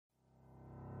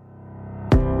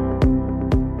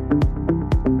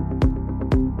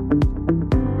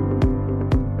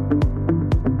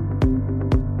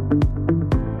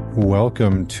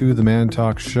welcome to the Man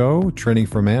Talk Show, Training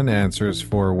for Men, Answers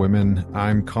for Women.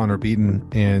 I'm Connor Beaton,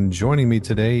 and joining me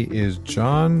today is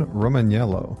John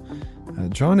Romaniello.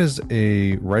 John is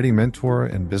a writing mentor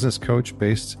and business coach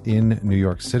based in New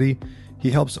York City.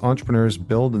 He helps entrepreneurs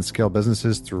build and scale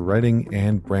businesses through writing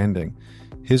and branding.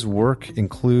 His work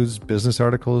includes business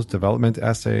articles, development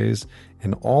essays,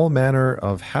 and all manner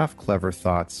of half-clever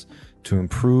thoughts to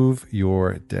improve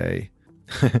your day.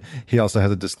 He also has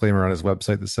a disclaimer on his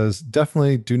website that says,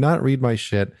 definitely do not read my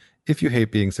shit if you hate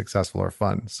being successful or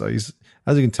fun. So he's,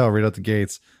 as you can tell right out the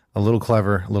gates, a little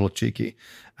clever, a little cheeky.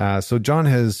 So John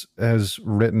has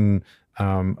written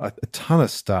a ton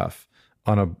of stuff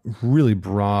on a really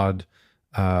broad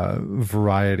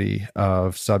variety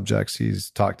of subjects.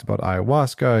 He's talked about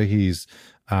ayahuasca. He's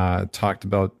talked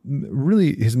about,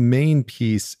 really his main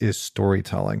piece is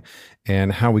storytelling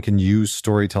and how we can use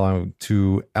storytelling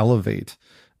to elevate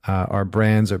our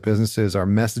brands, our businesses, our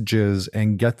messages,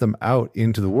 and get them out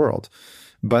into the world.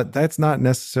 But that's not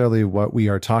necessarily what we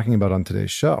are talking about on today's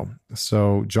show.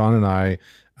 So John and I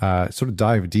sort of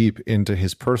dive deep into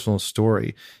his personal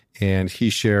story, and he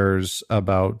shares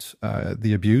about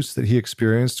the abuse that he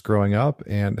experienced growing up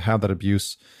and how that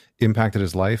abuse impacted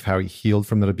his life, how he healed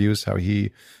from that abuse, how he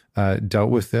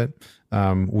dealt with it.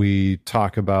 We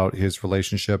talk about his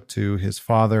relationship to his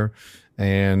father,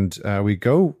 and we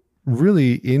go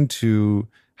really into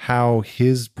how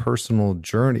his personal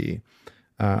journey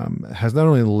has not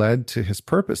only led to his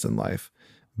purpose in life,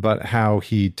 but how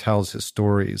he tells his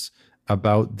stories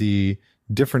about the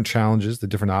different challenges, the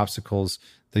different obstacles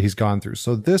that he's gone through.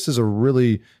 So this is a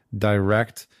really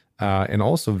direct and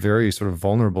also very sort of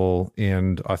vulnerable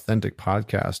and authentic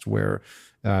podcast where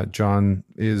John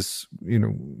is,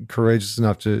 courageous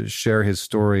enough to share his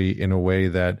story in a way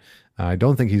that I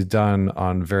don't think he's done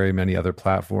on very many other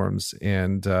platforms.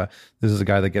 And this is a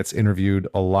guy that gets interviewed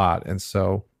a lot. And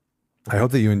so I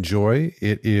hope that you enjoy.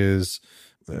 It is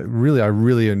I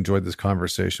really enjoyed this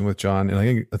conversation with John. And I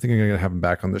think I'm going to have him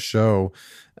back on the show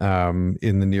in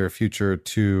the near future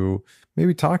to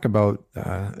maybe talk about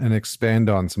and expand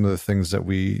on some of the things that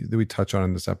we touch on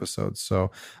in this episode.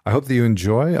 So I hope that you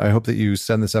enjoy. I hope that you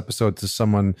send this episode to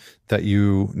someone that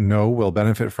you know will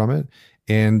benefit from it.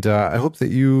 And I hope that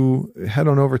you head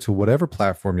on over to whatever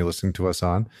platform you're listening to us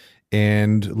on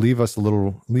and leave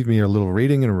me a little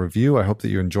rating and a review. I hope that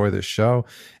you enjoy this show.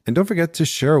 And don't forget to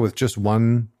share with just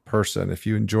one person. If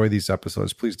you enjoy these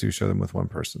episodes, please do share them with one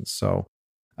person. So,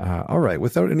 all right,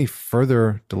 without any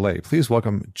further delay, please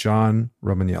welcome John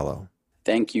Romaniello.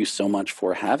 Thank you so much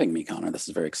for having me, Connor. This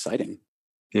is very exciting.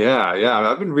 Yeah.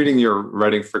 I've been reading your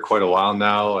writing for quite a while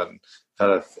now, and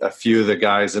had a few of the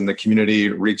guys in the community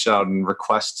reach out and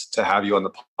request to have you on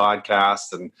the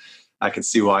podcast, and I can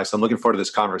see why. So I'm looking forward to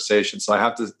this conversation. So I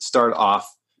have to start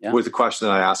off with the question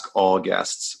that I ask all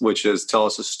guests, which is, tell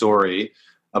us a story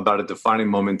about a defining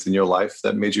moment in your life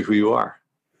that made you who you are.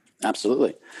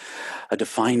 Absolutely.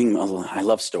 I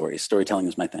love stories. Storytelling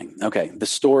is my thing. Okay. The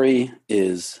story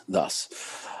is thus.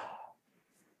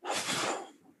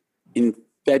 In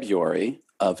February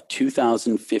of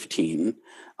 2015,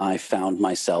 I found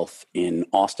myself in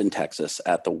Austin, Texas,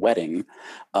 at the wedding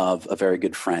of a very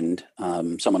good friend,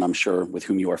 someone I'm sure with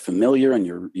whom you are familiar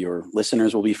and your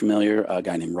listeners will be familiar, a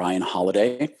guy named Ryan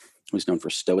Holiday, who's known for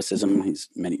Stoicism. He's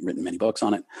written many books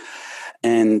on it.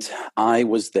 And I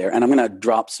was there, and I'm going to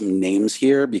drop some names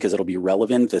here because it'll be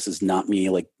relevant. This is not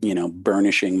me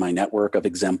burnishing my network of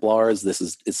exemplars.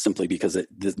 It's simply because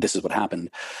this is what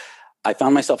happened. I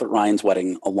found myself at Ryan's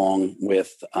wedding along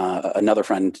with another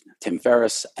friend, Tim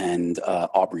Ferriss, and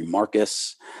Aubrey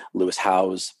Marcus, Lewis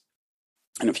Howes,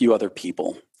 and a few other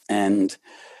people. And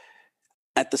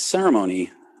at the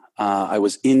ceremony, I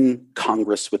was in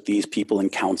Congress with these people in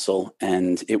council,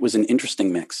 and it was an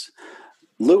interesting mix.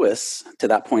 Lewis, to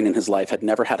that point in his life, had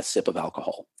never had a sip of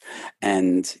alcohol.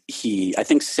 And he, I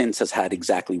think since, has had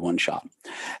exactly one shot.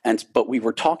 But we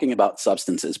were talking about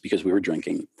substances because we were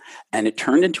drinking. And it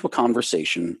turned into a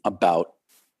conversation about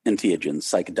entheogens,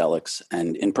 psychedelics.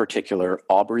 And in particular,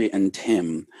 Aubrey and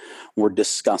Tim were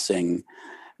discussing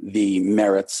the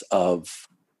merits of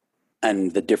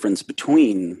and the difference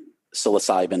between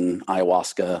psilocybin,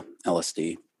 ayahuasca,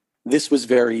 LSD. This was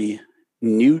very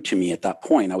new to me at that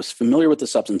point. I was familiar with the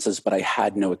substances, but I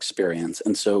had no experience.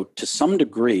 And so to some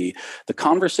degree, the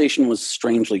conversation was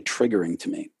strangely triggering to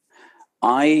me.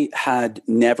 I had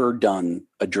never done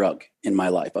a drug in my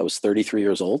life. I was 33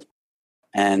 years old,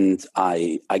 and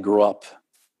I grew up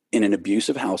in an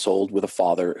abusive household with a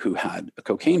father who had a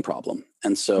cocaine problem.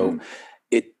 And so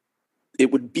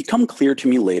it would become clear to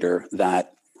me later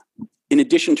that in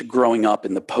addition to growing up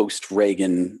in the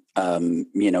post-Reagan,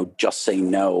 just say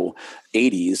no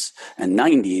 80s and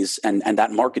 90s, and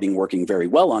that marketing working very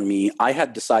well on me, I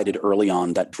had decided early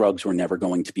on that drugs were never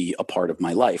going to be a part of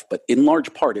my life. But in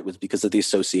large part, it was because of the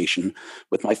association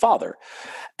with my father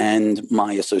and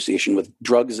my association with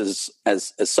drugs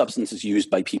as substances used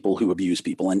by people who abuse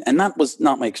people. And that was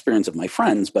not my experience of my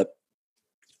friends, but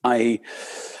I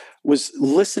was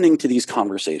listening to these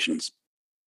conversations.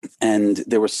 And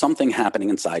there was something happening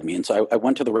inside me. And so I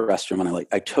went to the restroom and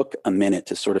I took a minute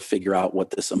to sort of figure out what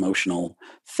this emotional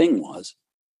thing was.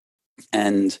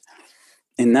 And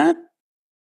in that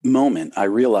moment, I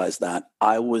realized that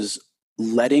I was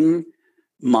letting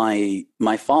my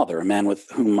father, a man with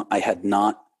whom I had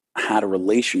not had a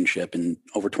relationship in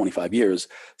over 25 years,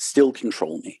 still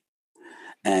control me.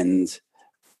 And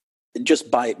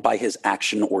just by his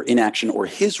action or inaction or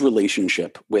his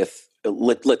relationship with,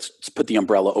 let's put the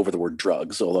umbrella over the word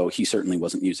drugs, although he certainly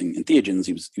wasn't using entheogens,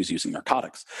 he was using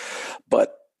narcotics.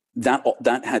 But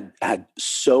that had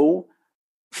so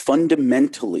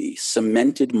fundamentally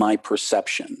cemented my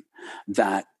perception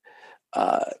that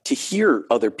to hear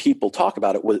other people talk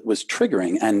about it was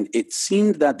triggering. And it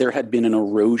seemed that there had been an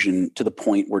erosion to the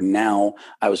point where now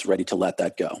I was ready to let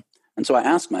that go. And so I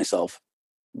asked myself,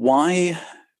 why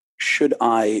should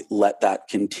I let that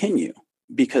continue?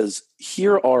 Because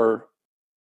here are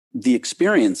the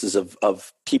experiences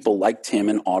of people like Tim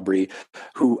and Aubrey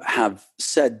who have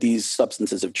said these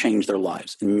substances have changed their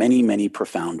lives in many, many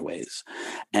profound ways.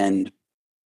 And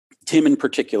Tim in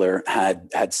particular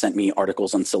had sent me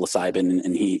articles on psilocybin,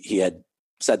 and he had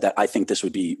said that I think this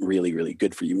would be really, really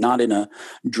good for you, not in a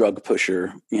drug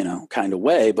pusher, kind of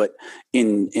way, but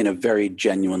in a very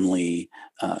genuinely,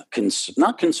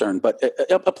 not concerned, but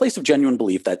a place of genuine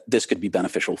belief that this could be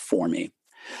beneficial for me.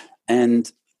 And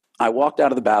I walked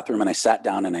out of the bathroom and I sat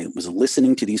down and I was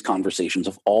listening to these conversations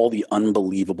of all the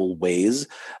unbelievable ways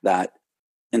that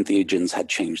entheogens had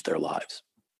changed their lives.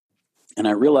 And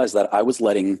I realized that I was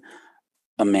letting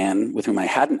a man with whom I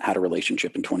hadn't had a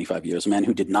relationship in 25 years, a man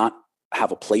who did not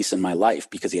have a place in my life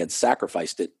because he had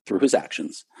sacrificed it through his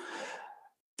actions.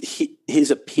 His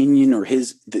opinion or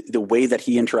the way that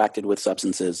he interacted with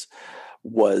substances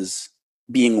was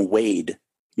being weighed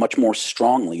much more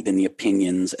strongly than the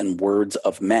opinions and words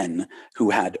of men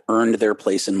who had earned their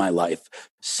place in my life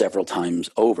several times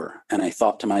over. And I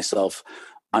thought to myself,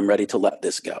 I'm ready to let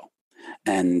this go.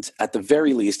 And at the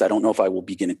very least, I don't know if I will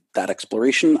begin that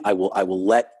exploration. I will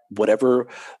let whatever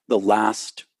the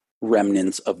last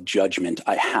remnants of judgment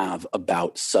I have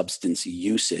about substance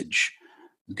usage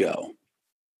go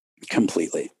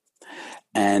completely.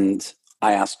 And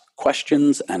I asked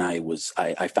questions, and I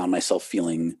found myself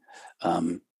feeling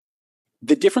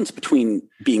the difference between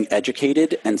being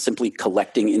educated and simply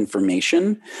collecting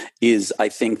information is, I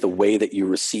think, the way that you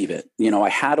receive it. I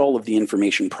had all of the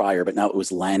information prior, but now it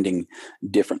was landing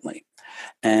differently.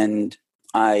 And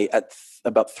at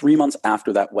about 3 months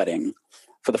after that wedding,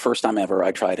 for the first time ever,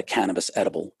 I tried a cannabis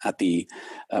edible at the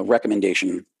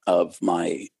recommendation of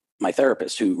my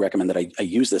therapist, who recommended I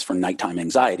use this for nighttime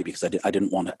anxiety because I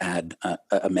didn't want to add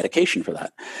a medication for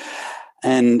that.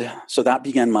 And so that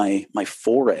began my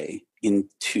foray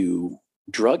into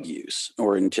drug use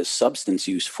or into substance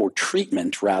use for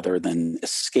treatment rather than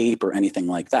escape or anything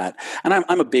like that. And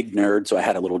I'm a big nerd, so I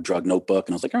had a little drug notebook,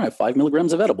 and I was like, all right, 5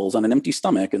 milligrams of edibles on an empty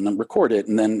stomach, and then record it,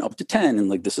 and then up to 10,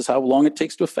 and this is how long it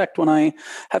takes to affect when I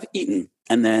have eaten.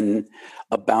 And then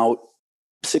about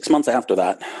 6 months after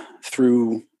that,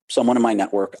 through someone in my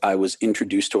network, I was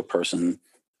introduced to a person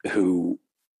who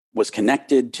was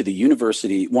connected to the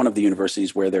university, one of the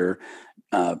universities where they're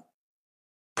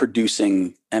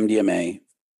producing MDMA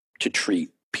to treat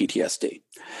PTSD.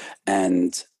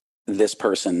 And this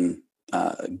person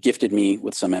gifted me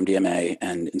with some MDMA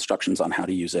and instructions on how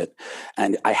to use it.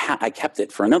 And I kept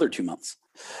it for another 2 months.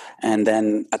 And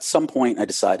then at some point I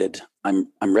decided I'm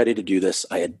ready to do this.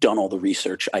 I had done all the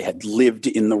research. I had lived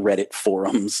in the Reddit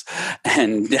forums,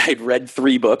 and I'd read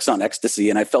 3 books on ecstasy,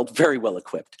 and I felt very well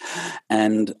equipped.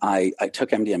 And I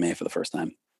took MDMA for the first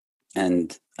time.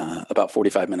 And about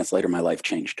 45 minutes later, my life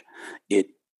changed.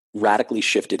 It radically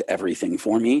shifted everything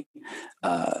for me.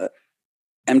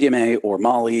 MDMA or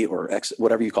Molly or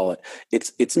whatever you call it,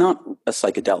 it's not a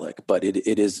psychedelic, but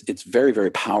it's very,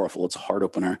 very powerful. It's a heart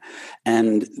opener.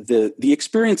 And the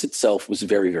experience itself was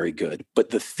very, very good. But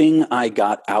the thing I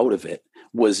got out of it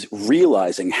was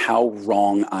realizing how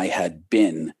wrong I had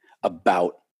been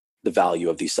about the value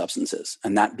of these substances.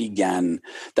 And that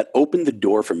opened the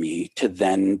door for me to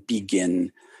then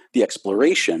begin the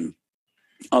exploration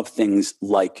of things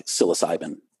like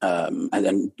psilocybin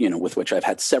and with which I've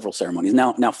had several ceremonies.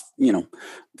 Now,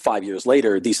 5 years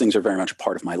later, these things are very much a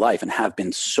part of my life and have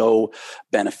been so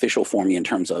beneficial for me in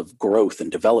terms of growth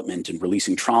and development and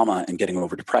releasing trauma and getting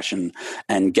over depression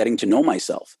and getting to know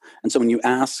myself. And so when you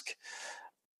ask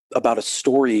about a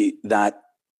story that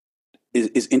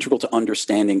is integral to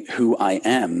understanding who I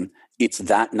am, it's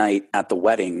that night at the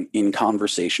wedding in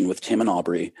conversation with Tim and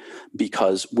Aubrey,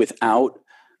 because without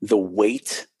the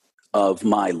weight of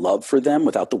my love for them,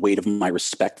 without the weight of my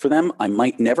respect for them, I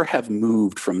might never have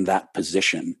moved from that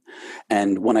position.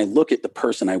 And when I look at the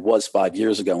person I was 5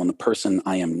 years ago and the person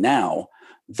I am now,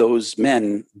 those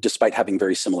men, despite having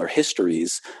very similar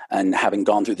histories and having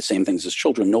gone through the same things as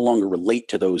children, no longer relate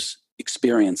to those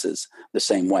experiences the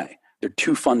same way. They're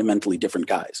two fundamentally different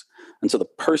guys. And so the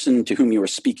person to whom you are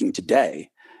speaking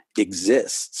today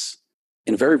exists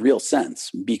in a very real sense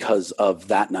because of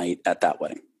that night at that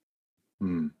wedding.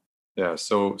 Yeah,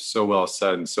 so well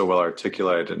said and so well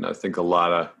articulated. And I think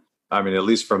at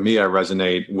least for me, I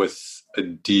resonate with a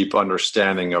deep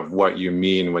understanding of what you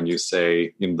mean when you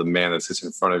say, the man that sits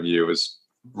in front of you is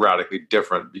radically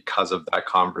different because of that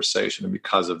conversation and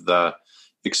because of the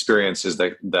experiences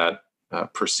that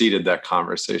preceded that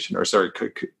conversation,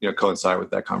 coincide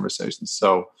with that conversation.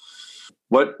 So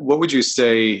what would you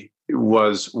say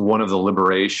was one of the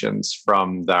liberations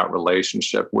from that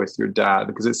relationship with your dad?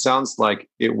 Because it sounds like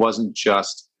it wasn't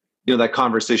just, that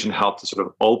conversation helped to sort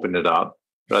of open it up.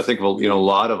 But I think, a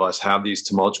lot of us have these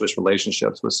tumultuous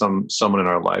relationships with someone in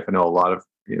our life. I know a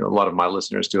lot of my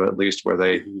listeners do, at least, where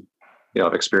they,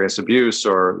 have experienced abuse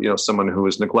or, someone who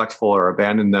was neglectful or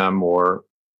abandoned them or,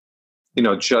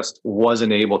 just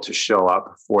wasn't able to show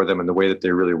up for them in the way that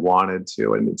they really wanted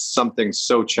to. And it's something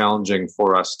so challenging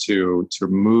for us to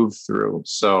move through.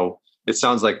 So it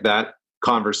sounds like that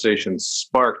conversation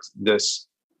sparked this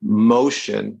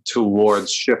motion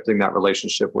towards shifting that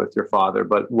relationship with your father.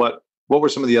 But what were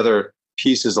some of the other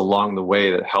pieces along the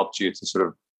way that helped you to sort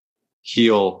of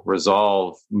heal,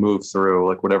 resolve, move through,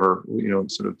 like whatever,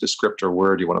 sort of descriptor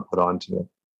word you want to put onto it?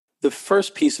 The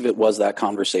first piece of it was that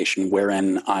conversation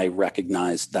wherein I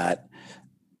recognized that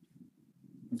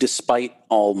despite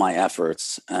all my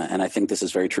efforts, and I think this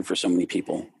is very true for so many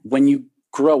people, when you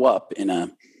grow up in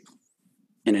an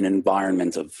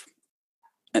environment of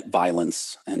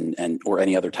violence and or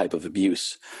any other type of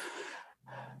abuse,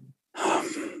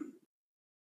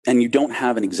 and you don't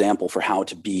have an example for how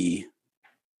to be,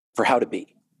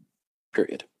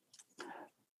 period.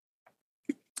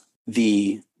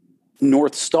 The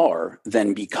North Star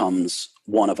then becomes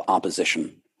one of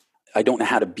opposition. I don't know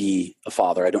how to be a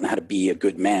father. I don't know how to be a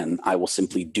good man. I will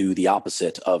simply do the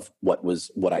opposite of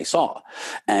what I saw.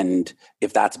 And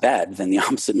if that's bad, then the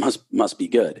opposite must be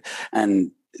good.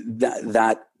 And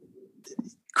that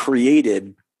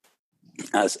created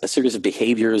a series of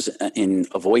behaviors in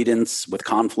avoidance with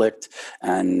conflict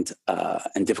and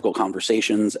difficult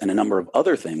conversations and a number of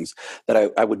other things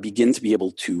that I would begin to be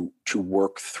able to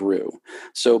work through.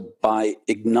 So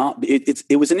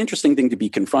it was an interesting thing to be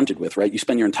confronted with, right? You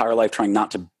spend your entire life trying not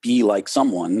to be like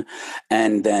someone,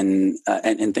 and then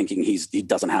and thinking he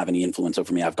doesn't have any influence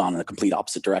over me. I've gone in the complete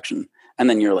opposite direction. And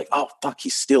then you're like, oh fuck,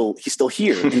 he's still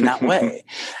here in that way.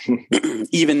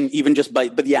 even just by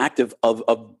the act of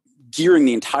gearing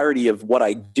the entirety of what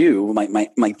I do,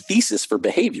 my thesis for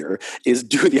behavior is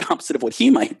do the opposite of what he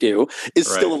might do, is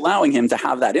right. Still allowing him to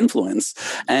have that influence.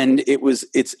 And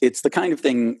it's the kind of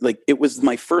thing, like, it was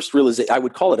my first realization. I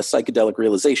would call it a psychedelic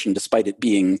realization, despite it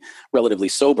being relatively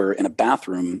sober in a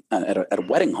bathroom at a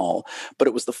wedding hall. But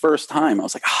it was the first time I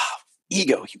was like,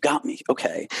 ego, you got me.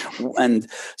 Okay. And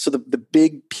so the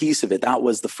big piece of it, that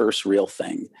was the first real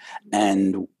thing.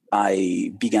 And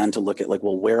I began to look at, like,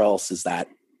 well, where else is that?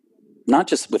 Not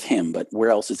just with him, but where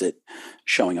else is it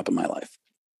showing up in my life?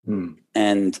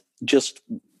 And just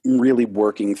really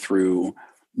working through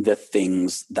the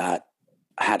things that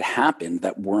had happened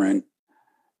that weren't,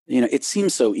 it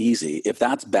seems so easy. If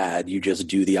that's bad, you just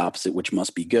do the opposite, which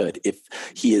must be good. If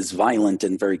he is violent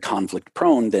and very conflict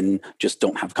prone, then just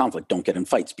don't have conflict. Don't get in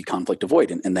fights. Be conflict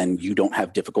avoidant. And then you don't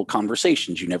have difficult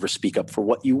conversations. You never speak up for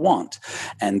what you want.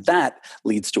 And that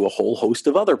leads to a whole host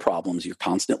of other problems. You're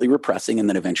constantly repressing, and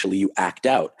then eventually you act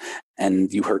out.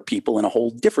 And you hurt people in a whole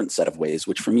different set of ways,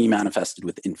 which for me manifested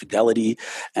with infidelity.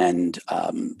 And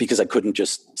because I couldn't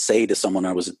just say to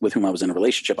someone with whom I was in a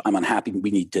relationship, I'm unhappy, we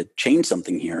need to change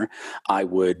something here, I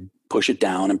would push it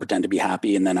down and pretend to be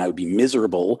happy, and then I would be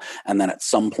miserable. And then at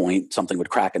some point, something would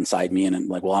crack inside me, and I'm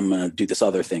like, well, I'm going to do this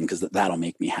other thing because that'll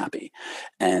make me happy.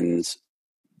 And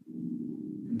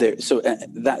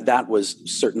that was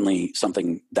certainly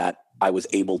something that I was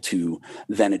able to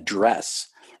then address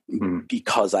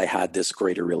because I had this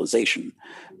greater realization.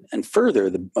 And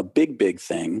further, a big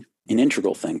thing, an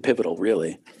integral thing, pivotal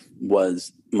really,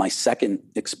 was my second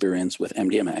experience with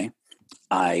MDMA.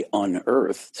 I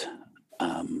unearthed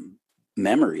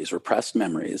repressed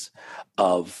memories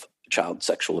of child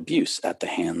sexual abuse at the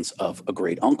hands of a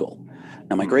great uncle.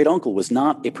 Now, my great uncle was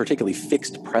not a particularly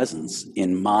fixed presence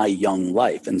in my young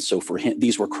life. And so for him,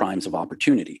 these were crimes of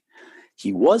opportunity.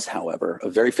 He was, however, a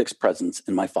very fixed presence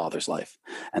in my father's life.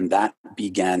 And that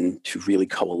began to really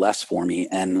coalesce for me.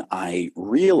 And I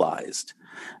realized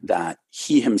that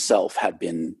he himself had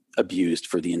been abused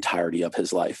for the entirety of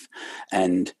his life.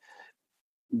 And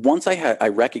once I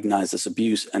recognized this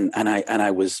abuse and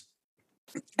I was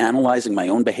analyzing my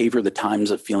own behavior, the times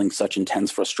of feeling such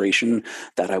intense frustration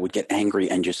that I would get angry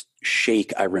and just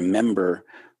shake. I remember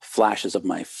flashes of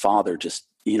my father just,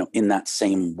 in that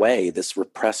same way, this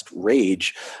repressed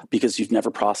rage because you've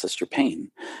never processed your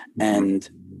pain. And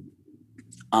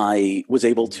I was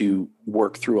able to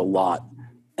work through a lot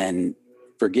and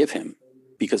forgive him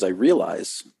because I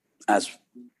realized as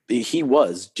he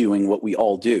was doing what we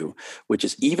all do, which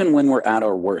is even when we're at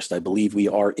our worst, I believe we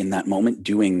are in that moment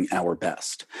doing our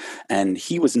best. And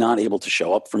he was not able to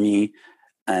show up for me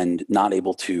and not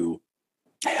able to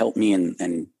help me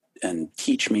and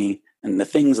teach me. And the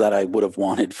things that I would have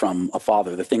wanted from a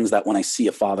father, the things that when I see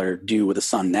a father do with a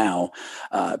son now,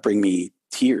 bring me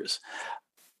tears.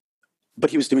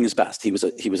 But he was doing his best. He was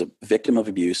a victim of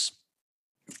abuse.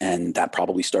 And that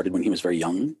probably started when he was very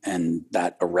young, and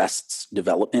that arrests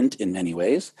development in many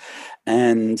ways.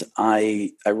 And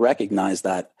I recognized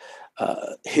that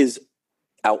his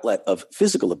outlet of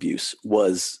physical abuse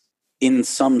was, in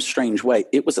some strange way,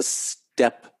 it was a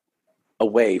step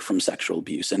away from sexual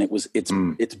abuse, and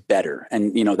it's better.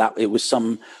 And that it was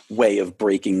some way of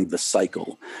breaking the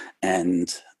cycle.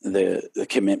 And the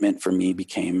commitment for me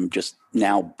became just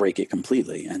now break it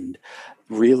completely, and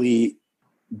really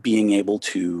being able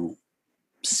to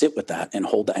sit with that and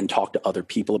hold that and talk to other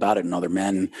people about it and other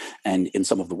men. And in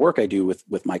some of the work I do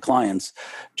with my clients,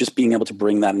 just being able to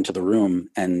bring that into the room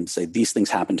and say, these things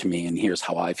happened to me and here's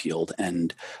how I've healed.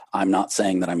 And I'm not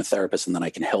saying that I'm a therapist and that I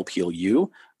can help heal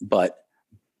you, but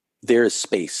there is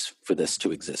space for this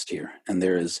to exist here. And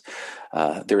there is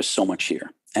so much here.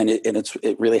 And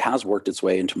it really has worked its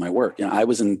way into my work.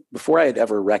 Before I had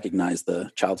ever recognized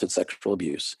the childhood sexual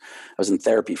abuse, I was in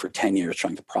therapy for 10 years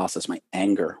trying to process my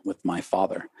anger with my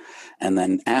father. And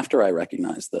then after I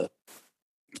recognized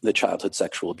the childhood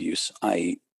sexual abuse,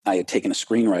 I had taken a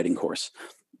screenwriting course.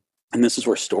 And this is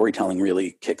where storytelling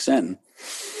really kicks in.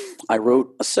 I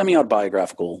wrote a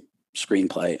semi-autobiographical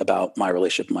screenplay about my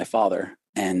relationship with my father.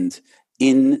 And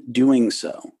in doing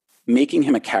so, making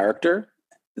him a character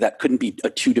that couldn't be a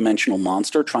two-dimensional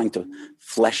monster, trying to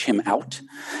flesh him out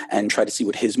and try to see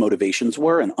what his motivations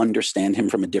were and understand him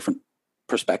from a different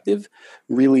perspective,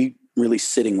 really, really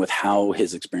sitting with how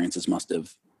his experiences must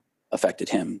have affected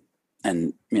him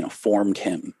and, formed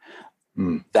him.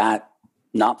 That,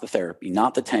 not the therapy,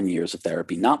 not the 10 years of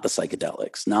therapy, not the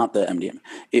psychedelics, not the MDMA.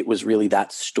 It was really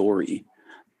that story,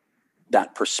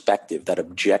 that perspective, that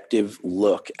objective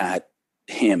look at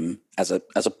him as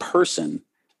a person,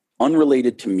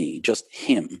 unrelated to me, just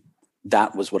him.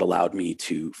 That was what allowed me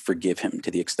to forgive him to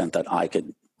the extent that I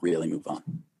could really move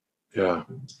on. Yeah.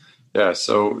 Yeah.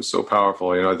 So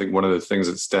powerful. I think one of the things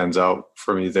that stands out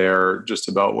for me there, just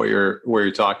about what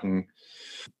you're talking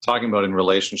about in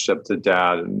relationship to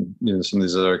dad and some of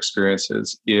these other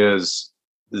experiences, is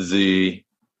the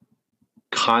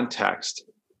context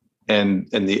and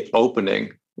the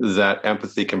opening that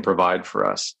empathy can provide for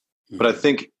us. But I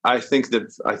think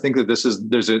that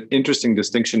there's an interesting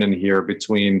distinction in here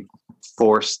between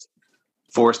forced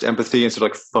empathy and sort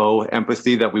of like faux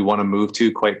empathy that we want to move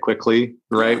to quite quickly,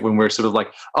 right? When we're sort of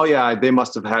like, oh yeah, they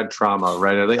must have had trauma,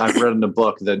 right? I think I've read in a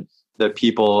book that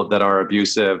people that are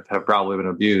abusive have probably been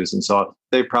abused, and so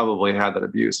they probably had that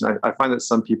abuse. And I find that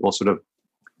some people sort of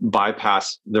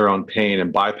bypass their own pain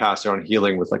and bypass their own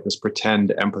healing with like this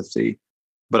pretend empathy.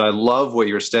 But I love what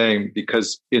you're saying,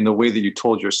 because in the way that you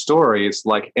told your story, it's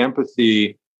like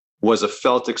empathy was a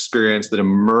felt experience that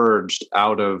emerged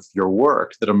out of your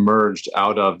work, that emerged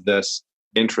out of this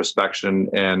introspection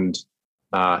and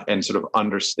sort of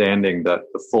understanding the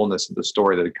fullness of the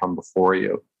story that had come before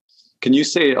you. Can you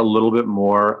say a little bit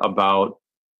more about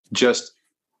just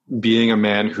being a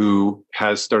man who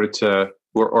has started to,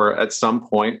 or at some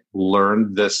point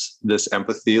learned this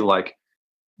empathy? Like,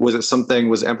 was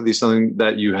empathy something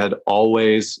that you had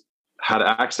always had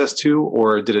access to,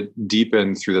 or did it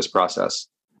deepen through this process?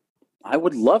 I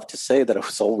would love to say that it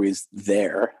was always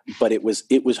there, but it was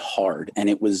hard, and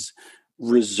it was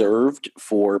reserved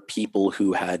for people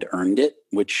who had earned it,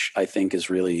 which I think is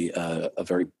really a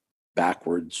very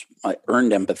backwards.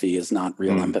 Earned empathy is not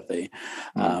real empathy.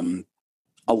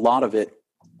 A lot of it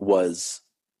was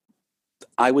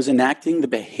I was enacting the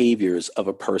behaviors of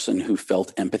a person who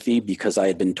felt empathy because I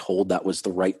had been told that was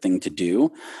the right thing to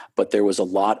do, but there was a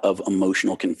lot of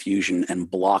emotional confusion and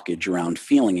blockage around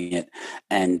feeling it.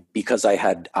 And because I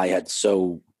had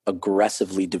so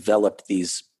aggressively developed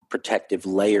these protective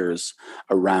layers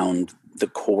around the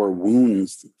core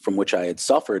wounds from which I had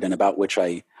suffered and about which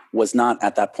I was not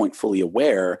at that point fully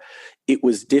aware, it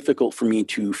was difficult for me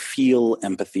to feel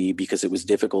empathy because it was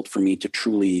difficult for me to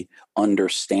truly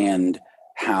understand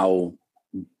how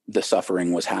the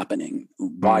suffering was happening.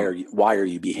 Why are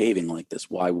you behaving like this?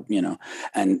 Why,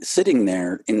 and sitting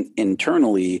there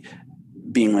internally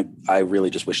being like, I really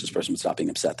just wish this person would stop being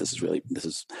upset.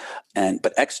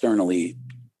 But externally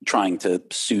trying to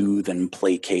soothe and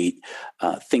placate,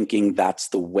 thinking that's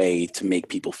the way to make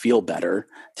people feel better,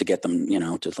 to get them,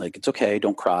 to like, it's okay,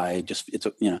 don't cry.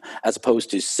 As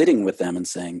opposed to sitting with them and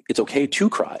saying, it's okay to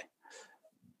cry.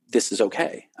 This is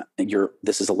okay.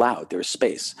 This is allowed. There's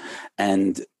space.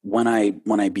 And when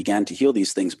I began to heal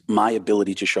these things, my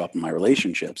ability to show up in my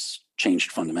relationships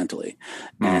changed fundamentally.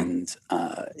 And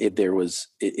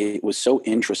it was so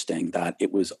interesting that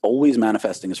it was always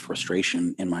manifesting as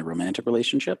frustration in my romantic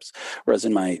relationships, whereas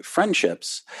in my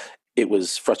friendships, it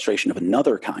was frustration of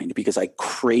another kind because I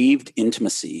craved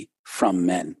intimacy from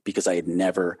men because I had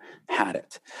never had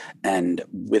it. And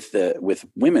with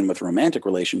women with romantic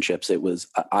relationships, it was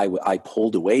I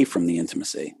pulled away from the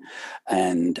intimacy,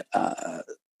 and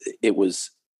it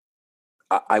was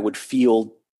I would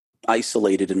feel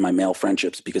isolated in my male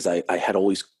friendships because I had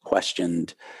always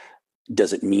questioned,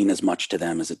 does it mean as much to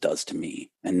them as it does to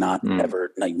me, and not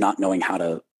knowing how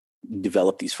to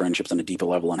develop these friendships on a deeper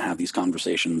level and have these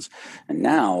conversations. And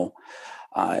now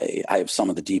I have some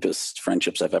of the deepest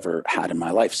friendships I've ever had in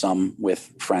my life, some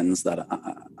with friends that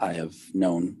I have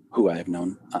known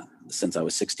since I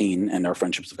was 16, and our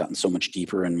friendships have gotten so much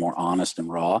deeper and more honest and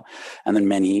raw. And then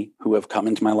many who have come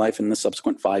into my life in the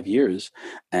subsequent 5 years,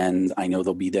 and I know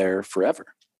they'll be there forever.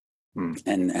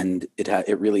 And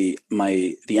it really,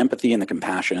 the empathy and the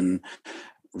compassion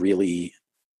really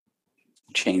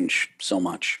change so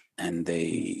much, and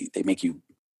they make you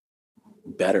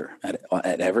better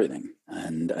at everything.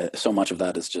 And so much of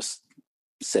that is just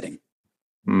sitting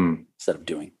instead of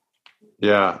doing.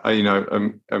 Yeah,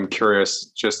 I'm curious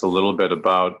just a little bit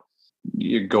about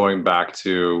you going back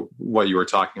to what you were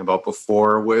talking about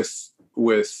before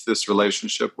with this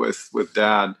relationship with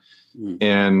Dad,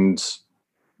 and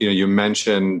you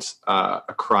mentioned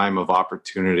a crime of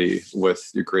opportunity with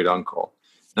your great uncle.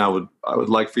 Now, I would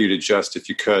like for you to just, if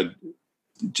you could,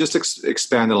 just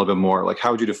expand a little bit more. Like,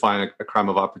 how would you define a crime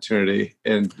of opportunity,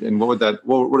 and what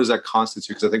does that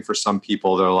constitute? Because I think for some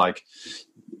people, they're like,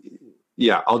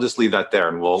 yeah, I'll just leave that there,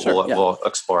 and we'll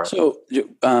explore it. So,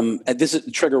 this is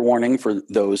a trigger warning for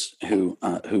those who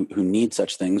need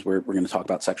such things. We're going to talk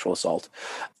about sexual assault,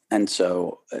 and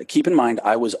so keep in mind,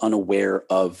 I was unaware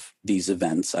of these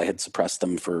events. I had suppressed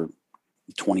them for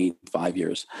 25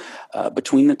 years.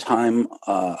 Between the time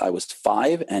I was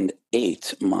 5 and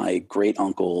 8, my great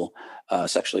uncle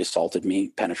sexually assaulted me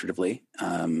penetratively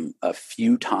a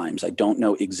few times. I don't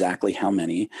know exactly how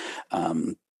many.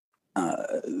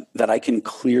 That I can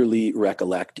clearly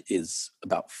recollect is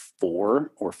about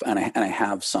 4, and I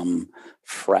have some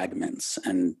fragments.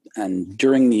 And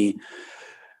during the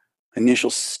initial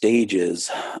stages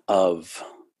of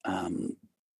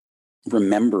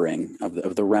remembering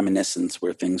of the reminiscence,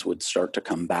 where things would start to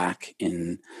come back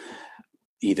in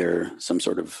either some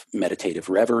sort of meditative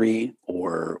reverie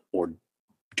or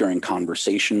during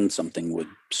conversation, something would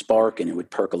spark and it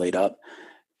would percolate up.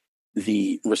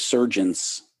 The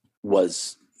resurgence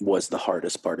was the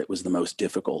hardest part. It was the most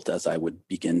difficult, as I would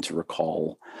begin to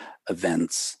recall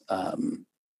events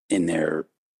in their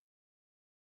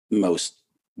most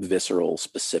visceral,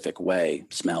 specific way,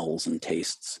 smells and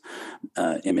tastes,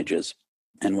 images.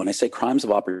 And when I say crimes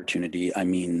of opportunity, I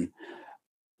mean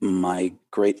my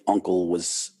great uncle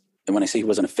was, and when I say he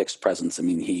wasn't a fixed presence, I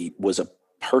mean he was a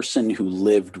person who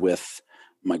lived with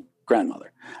my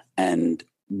grandmother. And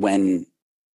when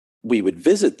we would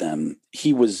visit them,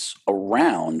 he was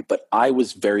around, but I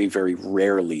was very, very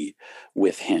rarely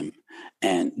with him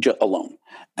and alone.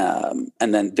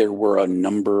 And then there were a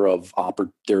number of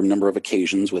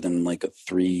occasions within like a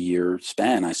 3-year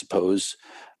span, I suppose,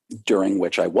 during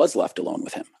which I was left alone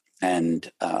with him.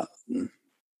 And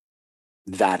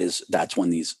that's when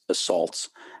these assaults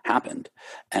happened.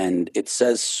 And it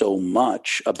says so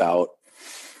much about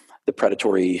the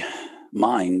predatory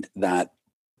mind that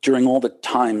during all the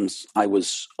times I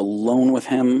was alone with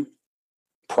him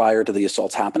prior to the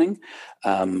assaults happening,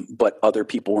 but other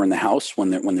people were in the house when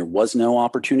there was no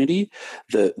opportunity,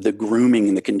 the grooming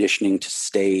and the conditioning to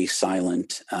stay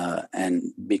silent,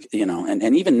 and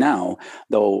even now,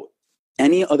 though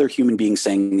any other human being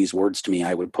saying these words to me,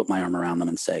 I would put my arm around them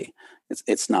and say,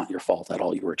 it's not your fault at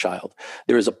all. You were a child.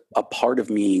 There is a part of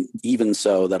me, even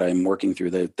so, that I'm working through.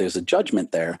 There's a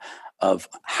judgment there of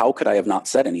how could I have not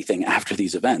said anything after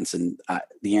these events? And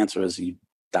the answer is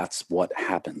that's what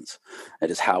happens. That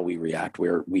is how we react.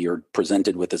 We are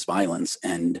presented with this violence,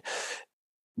 and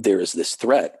there is this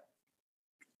threat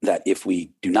that if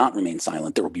we do not remain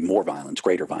silent, there will be more violence,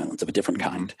 greater violence of a different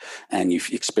kind. And you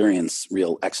experience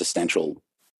real existential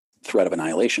threat of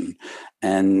annihilation.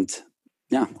 And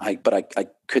yeah, I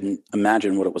couldn't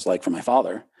imagine what it was like for my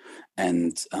father,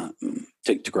 and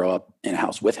to grow up in a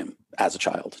house with him as a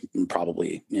child. And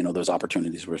probably, those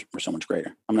opportunities were so much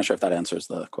greater. I'm not sure if that answers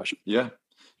the question. Yeah.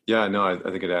 No, I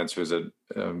think it answers it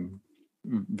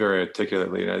very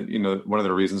articulately. One of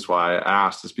the reasons why I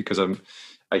asked is because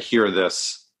I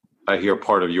hear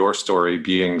part of your story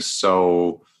being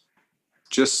so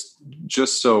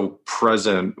just so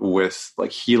present with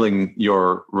like healing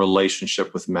your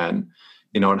relationship with men,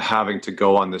 and having to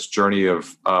go on this journey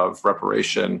of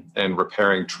reparation and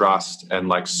repairing trust. And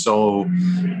like so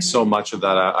much of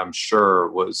that, I'm sure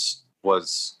was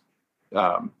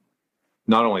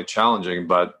not only challenging,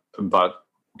 but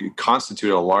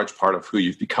constituted a large part of who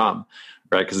you've become,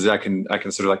 right? Because I can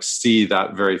sort of like see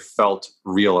that very felt,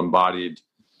 real, embodied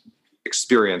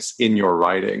experience in your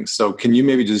writing. So can you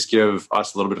maybe just give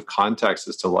us a little bit of context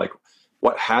as to like,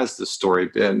 what has the story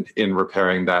been in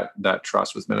repairing that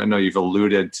trust with men? I know you've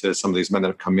alluded to some of these men that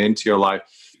have come into your life,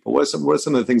 but what are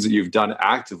some of the things that you've done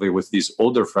actively with these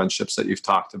older friendships that you've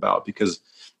talked about? Because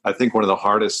I think one of the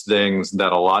hardest things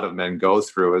that a lot of men go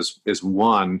through is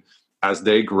one, as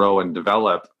they grow and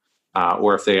develop,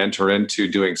 or if they enter into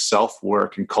doing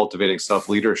self-work and cultivating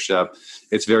self-leadership,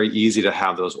 it's very easy to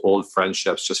have those old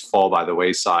friendships just fall by the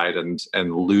wayside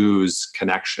and lose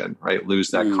connection, right? Lose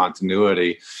that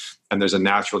continuity. And there's a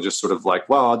natural just sort of like,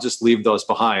 well, I'll just leave those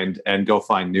behind and go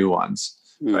find new ones,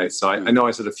 right? So I know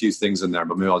I said a few things in there,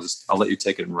 but maybe I'll let you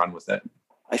take it and run with it.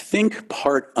 I think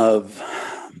part of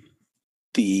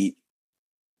the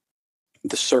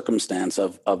circumstance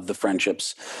of the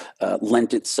friendships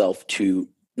lent itself to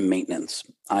maintenance.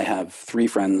 I have four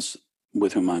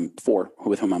with whom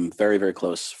I'm very, very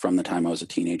close from the time I was a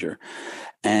teenager.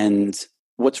 And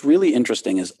what's really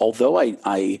interesting is, although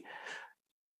I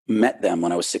met them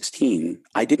when I was 16,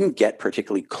 I didn't get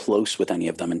particularly close with any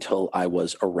of them until I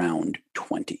was around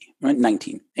 20, right?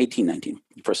 18, 19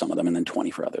 for some of them, and then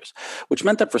 20 for others, which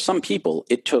meant that for some people,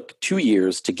 it took 2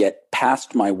 years to get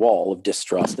past my wall of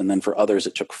distrust. And then for others,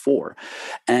 it took 4.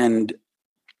 And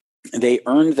they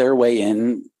earned their way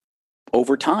in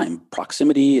over time,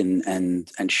 proximity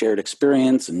and shared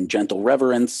experience and gentle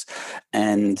reverence.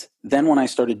 And then when I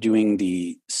started doing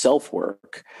the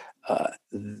self-work,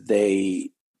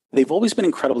 they've always been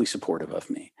incredibly supportive of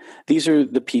me. These are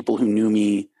the people who knew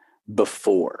me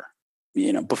before,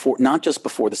 not just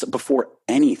before this, before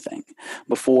anything,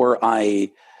 before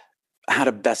I had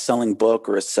a best-selling book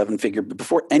or a 7-figure,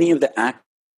 before any of the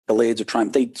accolades or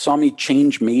triumph. They saw me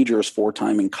change majors 4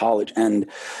 times in college. And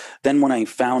then when I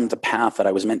found the path that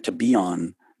I was meant to be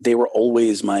on, they were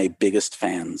always my biggest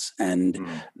fans. And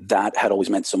that had always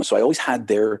meant so much. So I always had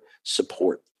their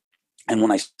support. And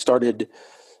when I started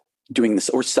doing this,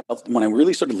 when I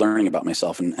really started learning about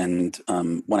myself, and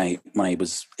when I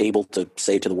was able to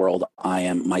say to the world, I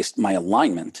am my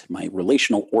alignment, my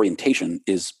relational orientation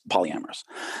is polyamorous,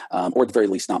 or at the very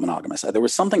least not monogamous. There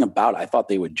was something about it. I thought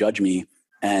they would judge me,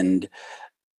 and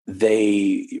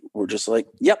they were just like,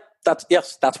 "Yep,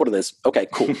 that's what it is. Okay,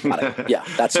 cool, got it. Yeah,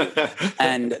 that's it."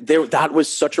 And that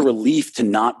was such a relief to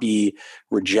not be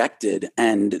rejected.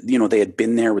 And they had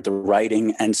been there with the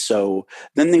writing, and so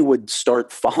then they would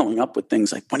start following up with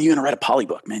things like, "When are you going to write a poly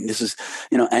book, man? This is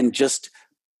and just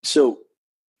so."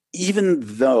 Even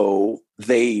though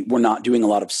they were not doing a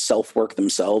lot of self-work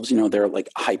themselves, they're like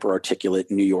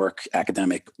hyper-articulate New York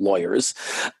academic lawyers,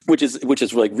 which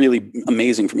is like really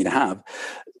amazing for me to have.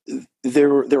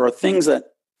 There are things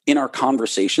that in our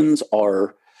conversations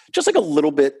are just like a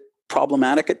little bit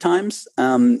problematic at times.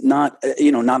 Not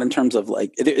in terms of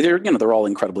like they're all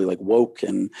incredibly like woke,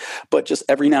 but just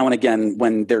every now and again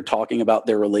when they're talking about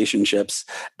their relationships,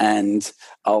 and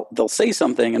they'll say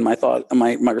something, and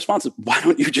my response is, why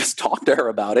don't you just talk to her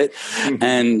about it?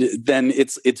 And then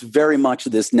it's very much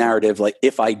this narrative like,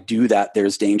 if I do that,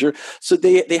 there's danger. So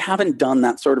they haven't done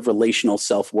that sort of relational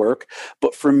self-work.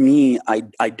 But for me,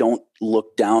 I don't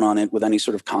look down on it with any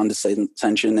sort of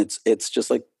condescension. It's just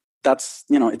like, that's,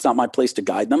 it's not my place to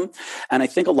guide them. And I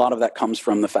think a lot of that comes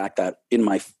from the fact that in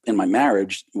my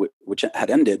marriage, which had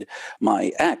ended,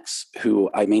 my ex, who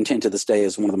I maintain to this day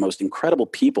is one of the most incredible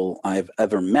people I've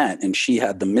ever met, and she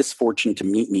had the misfortune to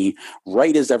meet me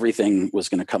right as everything was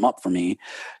going to come up for me.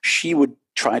 She would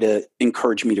try to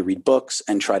encourage me to read books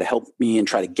and try to help me and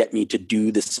try to get me to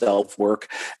do the self-work.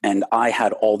 And I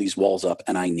had all these walls up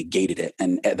and I negated it.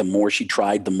 And the more she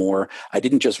tried, the more I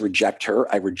didn't just reject her,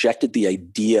 I rejected the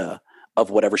idea of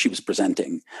whatever she was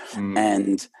presenting.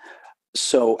 And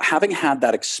so having had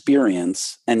that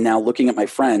experience and now looking at my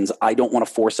friends, I don't want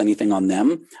to force anything on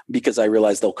them because I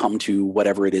realize they'll come to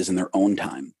whatever it is in their own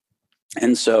time.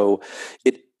 And so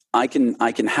I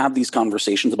can have these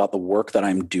conversations about the work that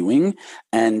I'm doing,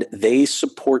 and they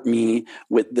support me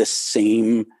with the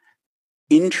same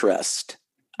interest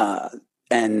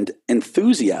and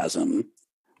enthusiasm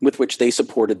with which they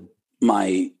supported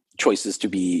my choices to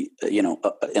be,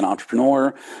 an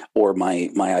entrepreneur, or my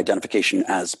identification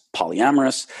as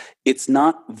polyamorous. It's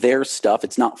not their stuff.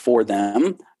 It's not for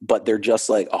them, but they're just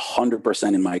like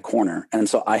 100% in my corner. And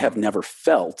so I have never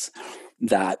felt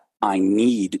that I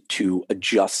need to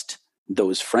adjust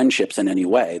those friendships in any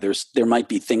way. There might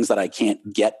be things that I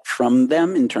can't get from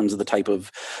them in terms of the type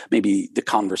of maybe the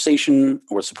conversation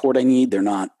or support I need. They're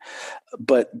not,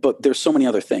 but there's so many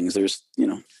other things.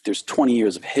 There's 20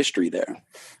 years of history there.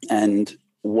 And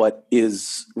what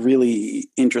is really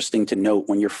interesting to note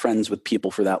when you're friends with people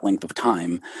for that length of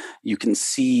time, you can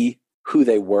see who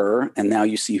they were and now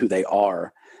you see who they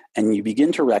are. And you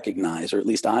begin to recognize, or at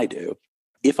least I do,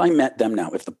 if I met them now,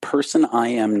 if the person I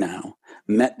am now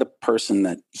met the person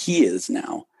that he is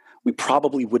now, we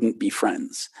probably wouldn't be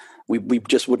friends. We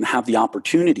just wouldn't have the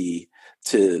opportunity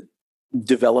to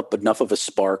develop enough of a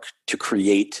spark to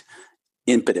create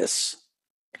impetus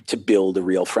to build a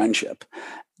real friendship.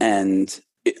 And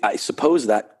I suppose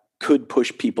that could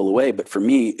push people away. But for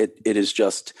me, it is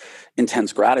just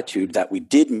intense gratitude that we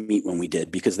did meet when we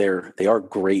did, because they are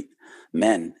great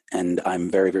men, and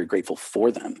I'm very, very grateful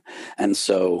for them. And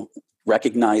so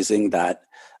recognizing that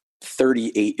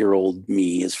 38-year-old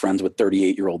me is friends with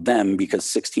 38-year-old them, because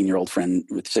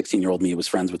 16-year-old me was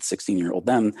friends with 16-year-old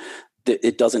them,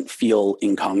 it doesn't feel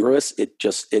incongruous.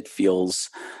 It feels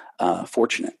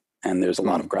fortunate, and there's a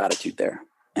lot of gratitude there.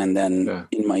 And then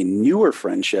in my newer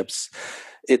friendships,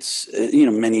 it's,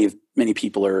 many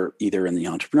people are either in the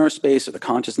entrepreneur space or the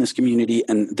consciousness community,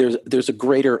 and there's a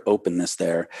greater openness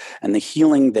there. And the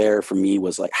healing there for me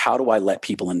was like, how do I let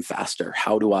people in faster?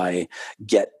 How do I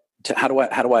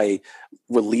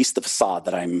release the facade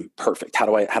that I'm perfect? How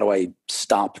do I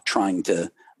stop trying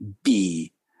to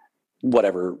be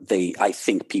whatever I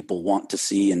think people want to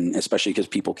see? And especially because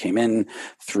people came in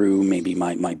through maybe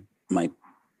my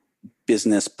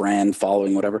business brand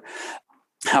following, whatever.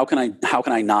 How can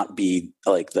I not be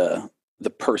like the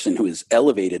person who is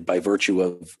elevated by virtue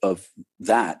of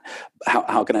that?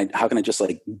 How can I just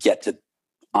like get to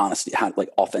honesty,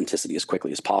 authenticity as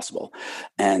quickly as possible?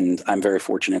 And I'm very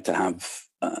fortunate to have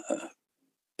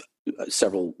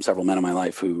several men in my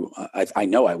life who I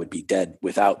know I would be dead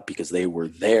without, because they were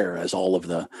there as all of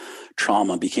the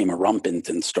trauma became rampant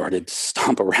and started to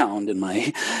stomp around in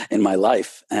my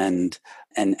life. And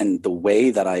the way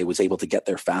that I was able to get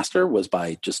there faster was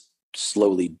by just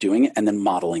slowly doing it and then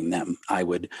modeling them. I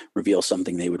would reveal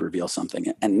something, they would reveal something.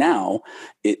 And now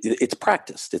it's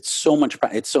practiced. It's so much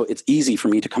it's easy for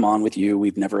me to come on with you.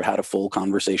 We've never had a full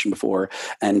conversation before.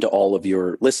 And to all of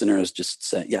your listeners, just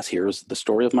say, yes, here's the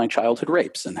story of my childhood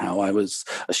rapes and how I was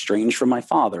estranged from my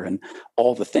father and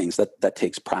all the things that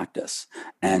takes practice.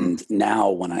 And now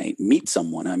when I meet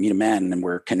someone, I meet a man and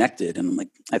we're connected, and I'm like,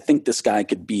 I think this guy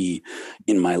could be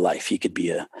in my life. He could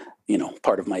be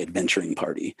part of my adventuring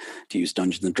party, to use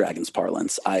Dungeons and Dragons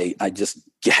parlance. I just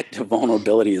get to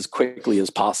vulnerability as quickly as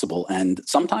possible. And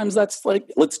sometimes that's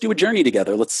like, let's do a journey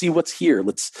together. Let's see what's here.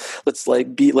 Let's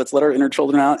let our inner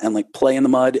children out and like play in the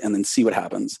mud and then see what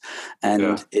happens.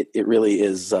 And it really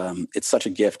is, it's such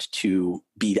a gift to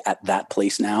be at that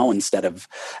place now, instead of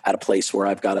at a place where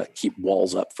I've got to keep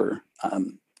walls up for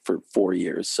 4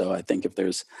 years. So I think if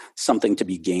there's something to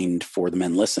be gained for the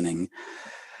men listening,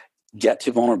 get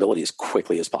to vulnerability as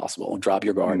quickly as possible. Drop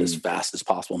your guard as fast as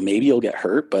possible. Maybe you'll get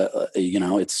hurt, but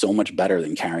it's so much better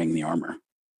than carrying the armor.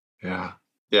 Yeah.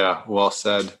 Yeah. Well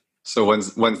said. So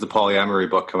when's the polyamory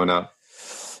book coming up?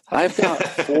 I've got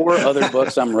 4 other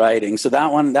books I'm writing. So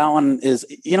that one is,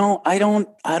 I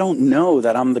don't know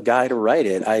that I'm the guy to write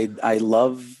it. I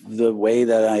love the way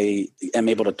that I am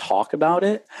able to talk about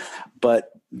it,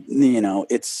 but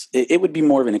it would be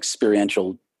more of an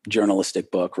experiential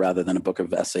journalistic book rather than a book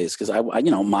of essays. Cause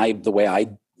the way I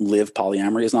live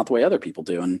polyamory is not the way other people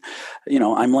do. And,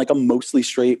 I'm like a mostly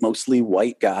straight, mostly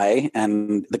white guy,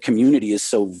 and the community is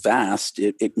so vast.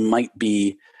 It might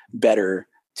be better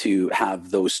to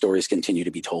have those stories continue to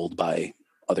be told by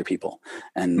other people.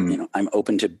 And, I'm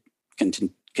open to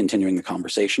continuing the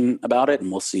conversation about it, and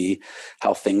we'll see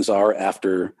how things are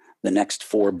after the next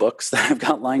 4 books that I've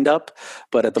got lined up.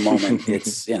 But at the moment,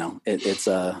 it's, it's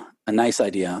a nice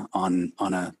idea on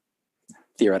a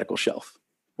theoretical shelf.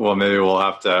 Well, maybe we'll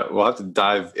have to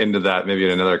dive into that maybe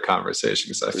in another conversation,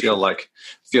 because I feel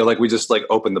like we just like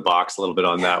opened the box a little bit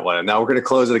on that one, and now we're going to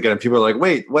close it again. And people are like,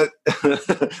 "Wait, what?"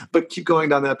 But keep going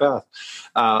down that path.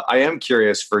 I am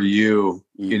curious for you.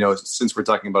 Since we're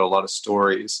talking about a lot of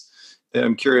stories,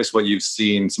 I'm curious what you've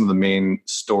seen. Some of the main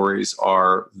stories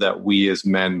are that we as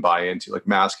men buy into, like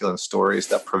masculine stories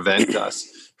that prevent us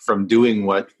from doing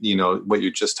what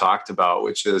you just talked about,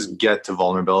 which is get to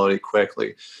vulnerability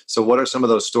quickly. So what are some of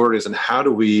those stories, and how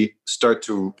do we start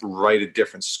to write a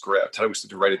different script? How do we start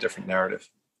to write a different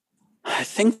narrative? I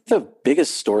think the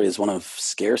biggest story is one of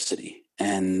scarcity,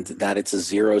 and that it's a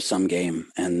zero-sum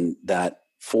game, and that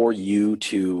for you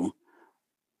to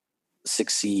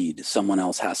succeed, someone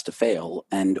else has to fail.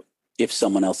 And if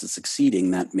someone else is succeeding,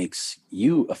 that makes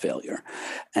you a failure.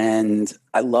 And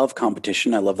I love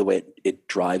competition. I love the way it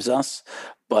drives us.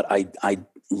 But I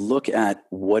look at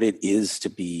what it is to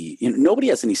be, nobody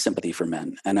has any sympathy for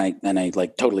men. And I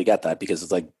like totally get that, because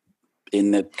it's like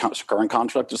in the current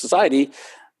construct of society,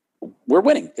 we're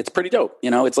winning. It's pretty dope.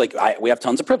 It's like we have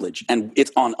tons of privilege, and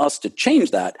it's on us to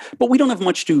change that, but we don't have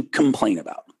much to complain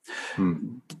about.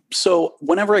 So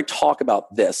whenever I talk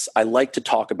about this, I like to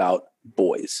talk about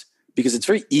boys, because it's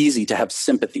very easy to have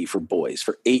sympathy for boys,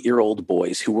 for 8-year-old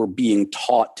boys who were being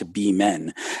taught to be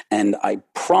men. And I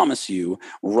promise you,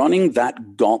 running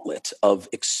that gauntlet of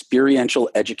experiential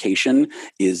education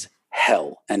is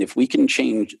hell. And if we can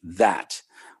change that,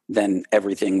 then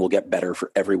everything will get better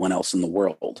for everyone else in the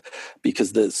world.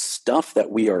 Because the stuff that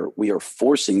we are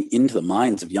forcing into the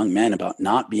minds of young men about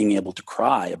not being able to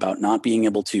cry, about not being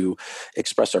able to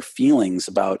express our feelings,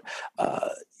 about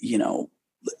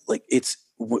it's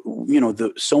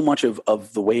so much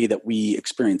of the way that we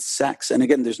experience sex. And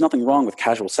again, there's nothing wrong with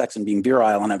casual sex and being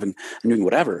virile and doing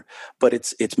whatever, but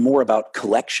it's more about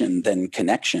collection than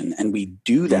connection. And we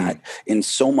do that in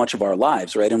so much of our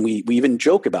lives, right? And we even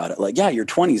joke about it, like, yeah, your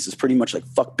 20s is pretty much like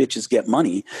fuck bitches get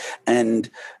money. And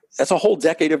that's a whole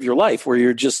decade of your life where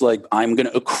you're just like, I'm going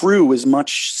to accrue as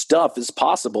much stuff as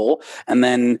possible. And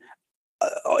then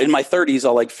in my 30s,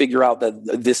 I'll like figure out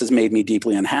that this has made me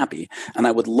deeply unhappy. And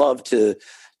I would love to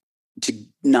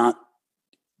not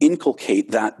inculcate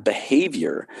that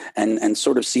behavior and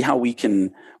sort of see how we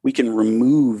can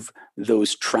remove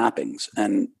those trappings.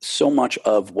 And so much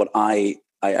of what I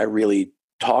really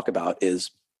talk about is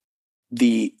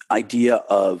the idea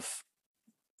of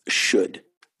should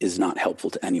is not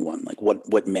helpful to anyone. Like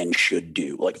what men should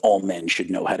do. Like all men should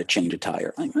know how to change a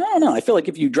tire. Like, I don't know. I feel like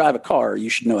if you drive a car,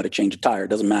 you should know how to change a tire. It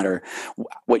doesn't matter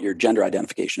what your gender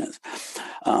identification is.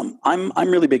 I'm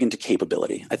really big into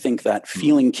capability. I think that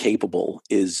feeling capable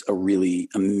is a really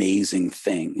amazing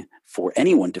thing for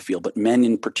anyone to feel, but men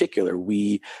in particular,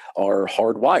 we are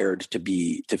hardwired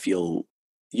to feel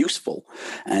useful.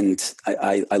 And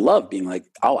I love being like,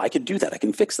 oh, I could do that. I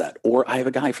can fix that. Or I have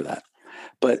a guy for that.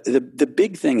 But the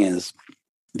big thing is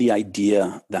the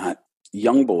idea that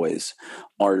young boys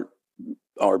are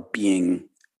being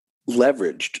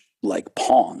leveraged like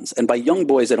pawns. And by young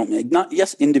boys, I don't mean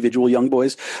individual young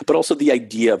boys, but also the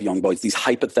idea of young boys, these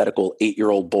hypothetical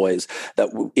 8-year-old boys that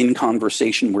in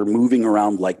conversation we're moving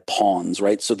around like pawns,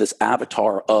 right? So this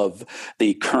avatar of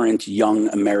the current young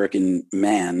American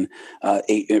man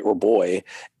or boy,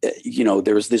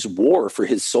 there's this war for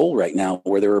his soul right now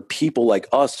where there are people like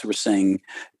us who are saying,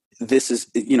 this is,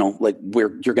 like you're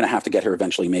going to have to get here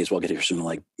eventually. May as well get here sooner.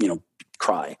 Like,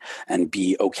 cry and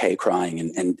be okay crying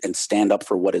and stand up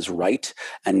for what is right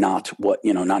and not what,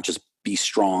 not just be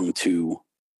strong to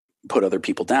put other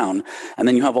people down. And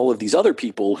then you have all of these other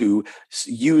people who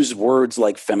use words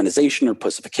like feminization or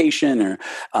pussification, or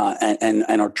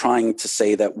and are trying to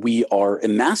say that we are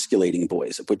emasculating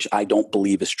boys, which I don't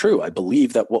believe is true. I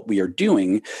believe that what we are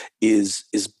doing is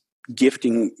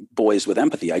gifting boys with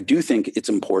empathy. I do think it's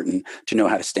important to know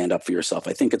how to stand up for yourself.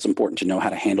 I think it's important to know how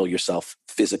to handle yourself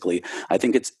physically. I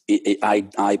think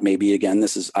I maybe, again,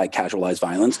 I casualize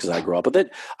violence because I grew up with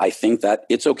it. I think that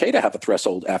it's okay to have a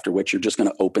threshold after which you're just going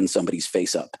to open somebody's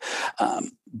face up.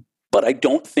 But I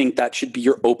don't think that should be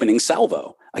your opening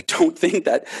salvo. I don't think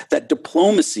that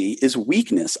diplomacy is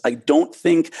weakness. I don't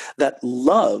think that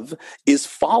love is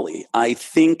folly. I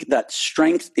think that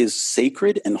strength is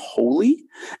sacred and holy,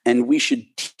 and we should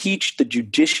teach the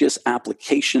judicious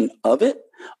application of it,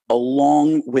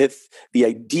 along with the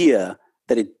idea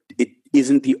that it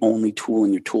isn't the only tool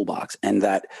in your toolbox, and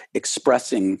that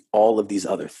expressing all of these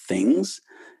other things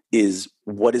is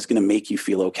what is going to make you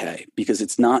feel okay. Because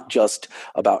it's not just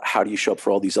about how do you show up for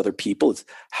all these other people. It's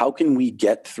how can we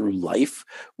get through life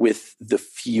with the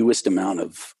fewest amount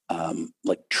of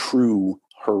true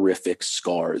horrific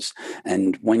scars.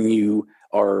 And when you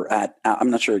are I'm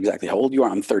not sure exactly how old you are.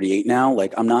 I'm 38 now.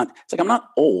 I'm not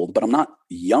old, but I'm not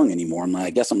young anymore. I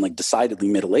guess I'm decidedly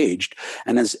middle-aged.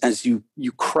 And as you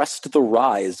crest the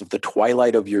rise of the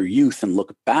twilight of your youth and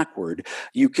look backward,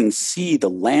 you can see the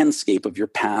landscape of your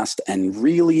past and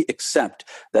really accept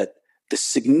that the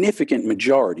significant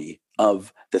majority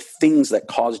of the things that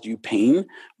caused you pain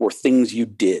were things you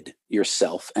did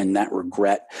yourself. And that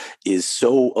regret is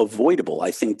so avoidable. I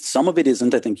think some of it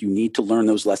isn't. I think you need to learn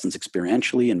those lessons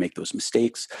experientially and make those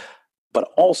mistakes.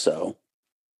 But also,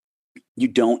 you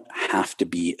don't have to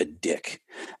be a dick.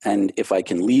 And if I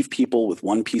can leave people with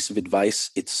one piece of advice,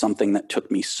 it's something that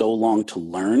took me so long to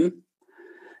learn.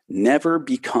 Never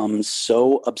become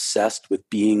so obsessed with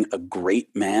being a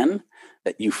great man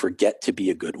that you forget to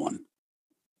be a good one.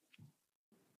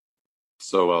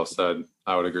 So well said.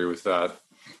 I would agree with that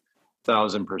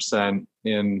 1,000%.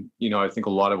 And, I think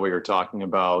a lot of what you're talking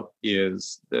about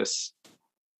is this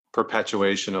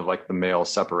perpetuation of the male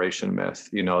separation myth,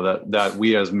 that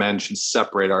we as men should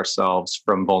separate ourselves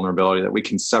from vulnerability, that we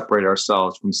can separate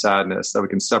ourselves from sadness, that we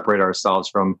can separate ourselves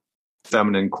from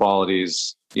feminine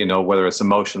qualities, whether it's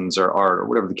emotions or art or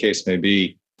whatever the case may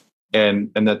be. And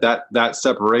that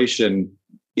separation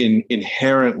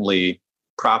inherently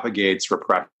propagates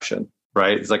repression.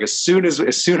 Right. It's as soon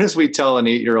as we tell an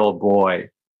 8-year-old boy,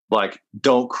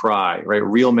 don't cry, right?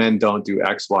 Real men don't do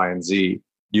X, Y, and Z.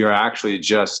 You're actually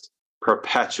just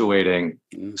perpetuating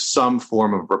some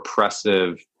form of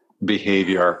repressive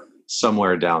behavior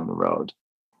somewhere down the road.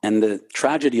 And the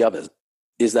tragedy of it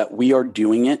is that we are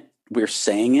doing it. We're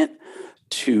saying it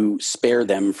to spare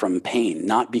them from pain,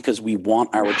 not because we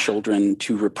want our children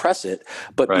to repress it,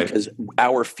 but because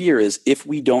our fear is if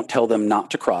we don't tell them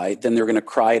not to cry, then they're going to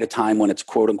cry at a time when it's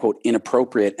quote unquote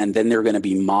inappropriate. And then they're going to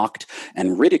be mocked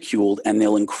and ridiculed, and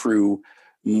they'll incur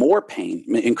more pain,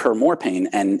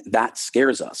 and that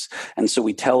scares us. And so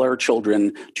we tell our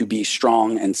children to be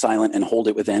strong and silent and hold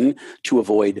it within to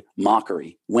avoid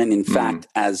mockery, when in fact,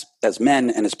 as men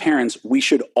and as parents, we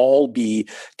should all be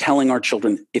telling our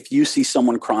children, if you see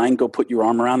someone crying, go put your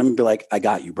arm around them and be like, I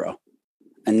got you, bro,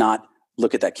 and not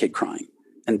look at that kid crying.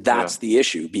 And that's the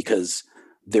issue, because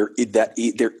there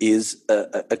is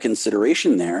a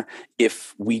consideration there.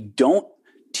 If we don't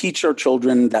teach our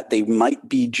children that they might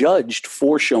be judged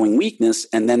for showing weakness,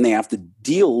 and then they have to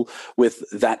deal with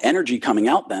that energy coming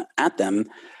out at them,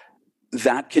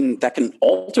 that can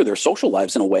alter their social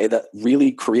lives in a way that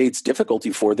really creates difficulty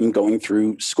for them going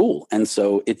through school. And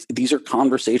so these are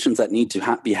conversations that need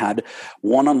to be had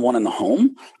one-on-one in the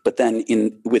home, but then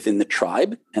within the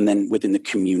tribe, and then within the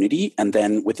community, and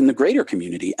then within the greater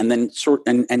community, and then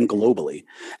and globally.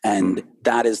 And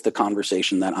that is the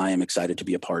conversation that I am excited to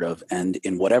be a part of, and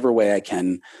in whatever way I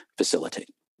can facilitate.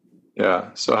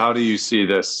 Yeah. So how do you see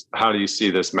this? How do you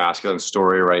see this masculine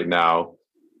story right now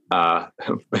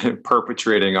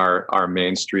perpetrating our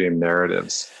mainstream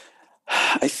narratives?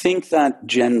 I think that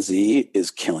Gen Z is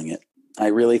killing it. I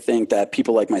really think that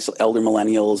people like myself, elder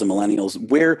millennials and millennials,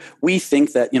 where we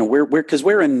think that,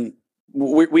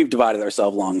 we've divided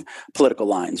ourselves along political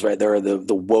lines, right? There are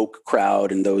the woke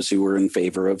crowd and those who are in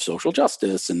favor of social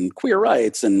justice and queer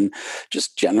rights and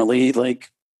just generally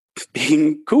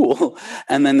being cool.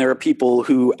 And then there are people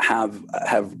who have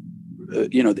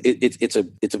it's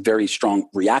a very strong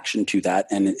reaction to that,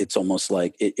 and it's almost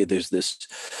like there's this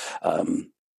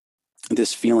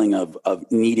this feeling of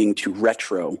needing to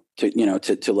retro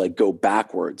to go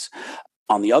backwards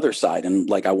on the other side,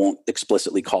 and I won't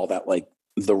explicitly call that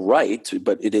the right,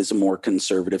 but it is a more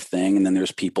conservative thing. And then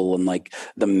there's people in like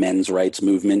the men's rights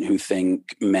movement who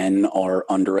think men are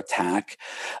under attack.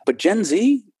 But Gen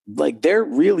Z, like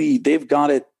they've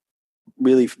got it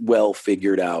really well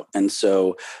figured out. And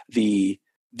so the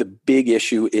big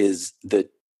issue is the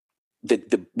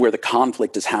where the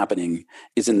conflict is happening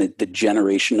is in the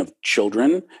generation of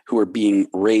children who are being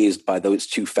raised by those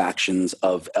two factions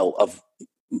of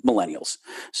millennials.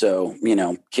 So,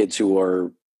 kids who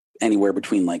are anywhere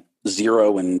between like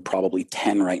 0 and probably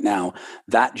 10 right now,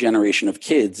 that generation of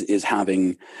kids is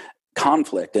having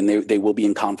conflict, and they will be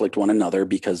in conflict one another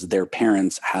because their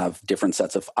parents have different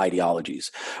sets of ideologies.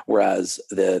 Whereas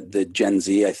the Gen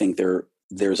Z, I think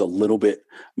there's a little bit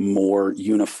more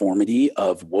uniformity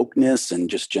of wokeness and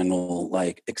just general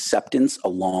like acceptance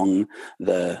along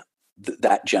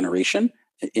that generation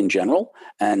in general.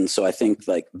 And so I think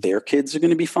like their kids are going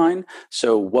to be fine.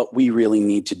 So what we really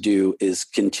need to do is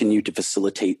continue to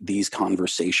facilitate these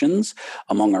conversations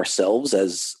among ourselves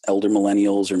as elder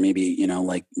millennials, or maybe,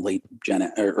 like late Gen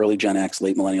or early Gen X,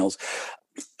 late millennials,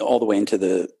 all the way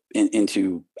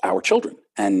into our children,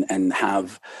 and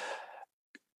have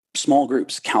small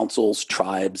groups, councils,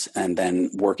 tribes, and then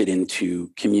work it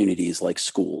into communities like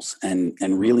schools, and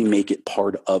really make it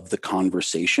part of the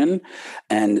conversation,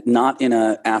 and not in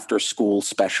a after school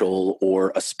special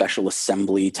or a special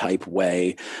assembly type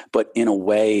way, but in a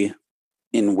way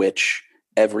in which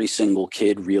every single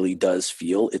kid really does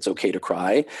feel it's okay to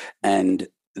cry. And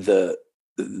the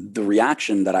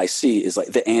reaction that I see is like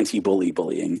the anti-bully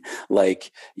bullying,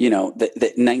 like,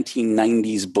 the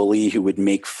 1990s bully who would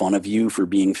make fun of you for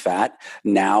being fat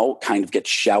now kind of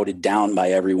gets shouted down by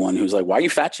everyone who's like, why are you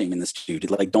fat shaming this dude?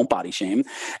 Like, don't body shame.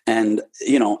 And,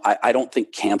 I don't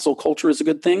think cancel culture is a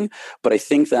good thing, but I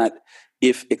think that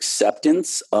if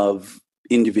acceptance of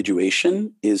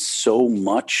individuation is so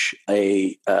much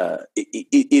is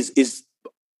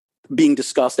being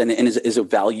discussed and is a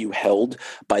value held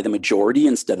by the majority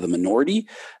instead of the minority,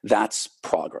 that's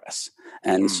progress.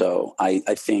 And so I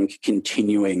think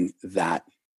continuing that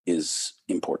is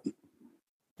important.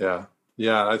 Yeah.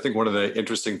 Yeah. I think one of the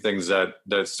interesting things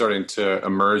that's starting to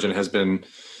emerge and has been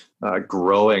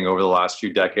growing over the last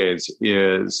few decades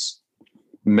is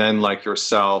men like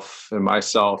yourself and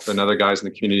myself and other guys in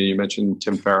the community. You mentioned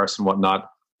Tim Ferriss and whatnot,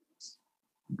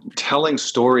 telling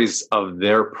stories of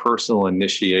their personal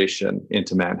initiation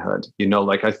into manhood.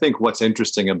 I think what's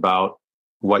interesting about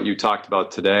what you talked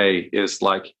about today is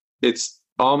like, it's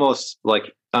almost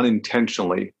like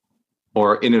unintentionally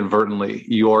or inadvertently,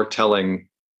 you're telling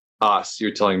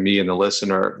me and the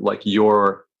listener, like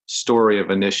your story of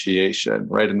initiation,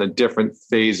 right? And the different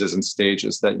phases and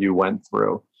stages that you went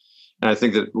through. And I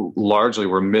think that largely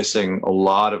we're missing a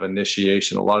lot of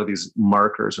initiation. A lot of these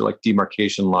markers are like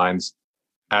demarcation lines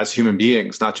as human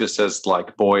beings, not just as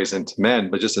like boys into men,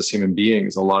 but just as human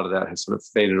beings. A lot of that has sort of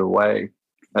faded away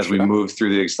as we move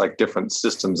through these like different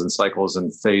systems and cycles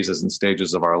and phases and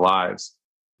stages of our lives.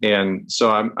 And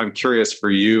so I'm curious for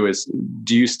you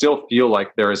do you still feel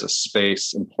like there is a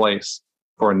space and place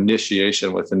for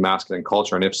initiation within masculine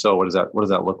culture? And if so, what does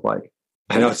that look like?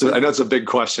 I know it's a big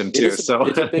question too. It's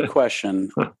a big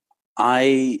question.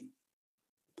 I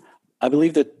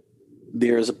believe that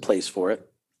there is a place for it.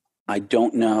 I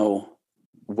don't know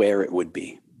where it would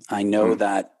be. I know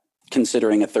that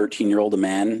considering a 13-year-old a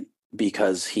man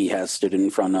because he has stood in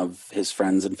front of his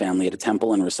friends and family at a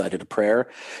temple and recited a prayer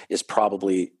is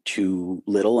probably too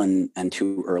little and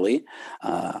too early.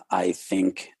 I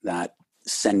think that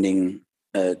sending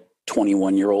a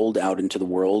 21-year-old out into the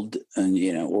world and,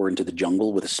 or into the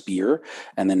jungle with a spear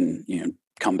and then,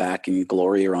 come back in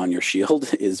glory or on your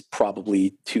shield is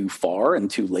probably too far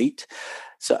and too late.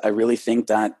 So I really think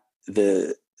that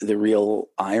the real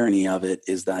irony of it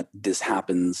is that this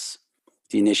happens,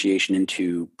 the initiation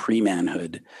into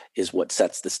pre-manhood is what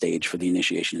sets the stage for the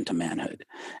initiation into manhood.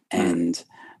 And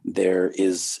there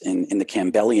is, in the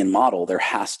Campbellian model, there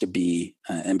has to be,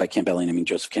 and by Campbellian, I mean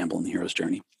Joseph Campbell in The Hero's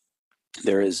Journey,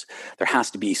 there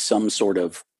has to be some sort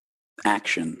of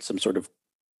action, some sort of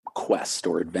quest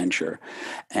or adventure.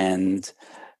 And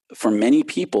for many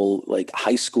people, like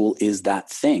high school is that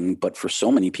thing, but for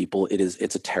so many people,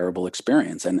 it's a terrible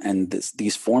experience. And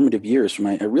these formative years from,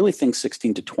 I really think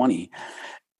 16 to 20,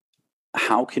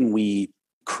 how can we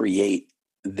create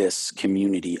this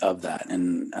community of that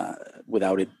and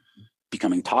without it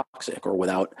becoming toxic or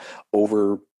without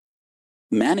over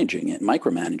managing it,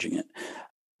 micromanaging it?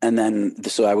 And then,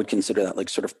 so I would consider that like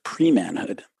sort of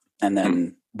pre-manhood. And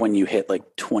then when you hit like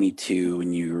 22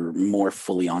 and you're more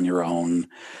fully on your own,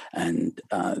 and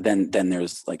then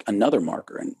there's like another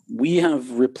marker. And we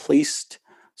have replaced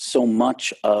so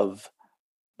much of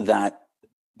that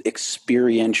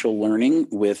experiential learning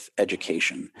with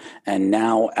education. And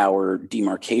now our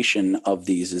demarcation of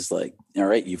these is like, all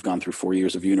right, you've gone through 4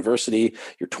 years of university,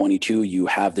 you're 22, you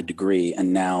have the degree,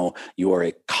 and now you are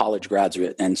a college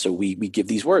graduate. And so we give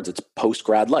these words. It's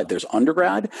post-grad life. There's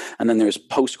undergrad, and then there's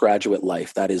postgraduate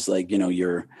life. That is like,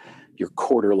 your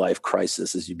quarter life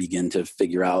crisis as you begin to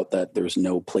figure out that there's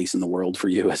no place in the world for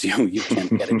you as you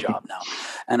can't get a job now.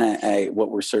 And what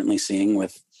we're certainly seeing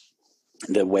with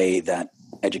the way that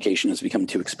education has become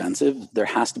too expensive, there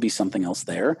has to be something else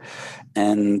there.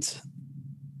 And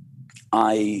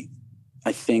I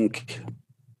think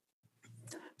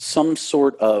some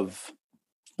sort of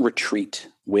retreat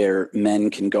where men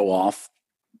can go off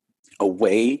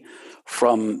away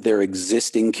from their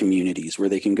existing communities, where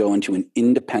they can go into an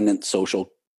independent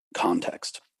social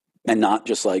context and not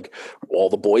just like all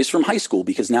the boys from high school,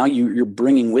 because now you're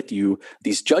bringing with you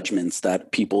these judgments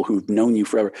that people who've known you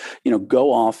forever,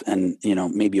 go off and,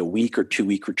 maybe a week or 2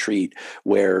 week retreat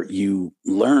where you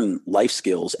learn life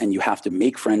skills and you have to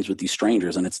make friends with these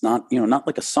strangers. And it's not, not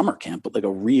like a summer camp, but like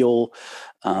a real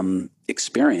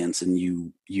experience. And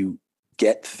you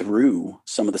get through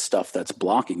some of the stuff that's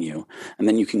blocking you. And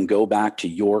then you can go back to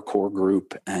your core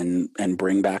group and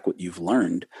bring back what you've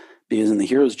learned. Because in the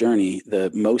hero's journey, the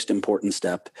most important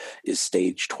step is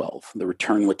stage 12, the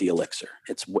return with the elixir.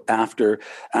 It's after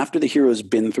the hero's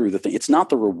been through the thing. It's not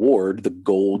the reward, the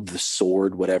gold, the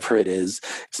sword, whatever it is.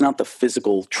 It's not the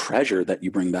physical treasure that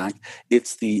you bring back.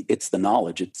 It's the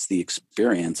knowledge. It's the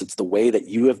experience. It's the way that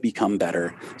you have become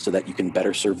better so that you can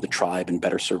better serve the tribe and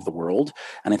better serve the world.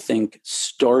 And I think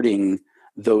starting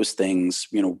those things,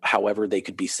 however they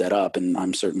could be set up. And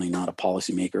I'm certainly not a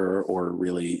policymaker or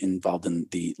really involved in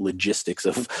the logistics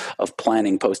of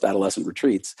planning post-adolescent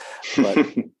retreats. But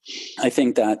I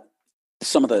think that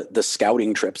some of the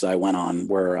scouting trips I went on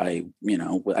where it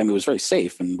was very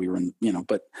safe and we were in,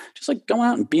 but just like going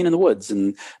out and being in the woods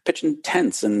and pitching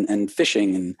tents and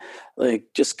fishing and like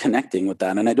just connecting with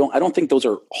that. And I don't think those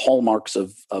are hallmarks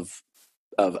of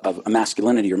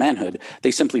masculinity or manhood.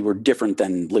 They simply were different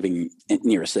than living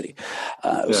near a city.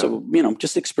 So,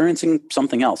 just experiencing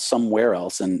something else somewhere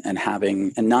else and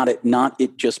having, and not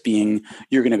it just being,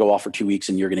 you're going to go off for 2 weeks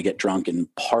and you're going to get drunk and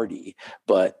party,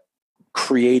 but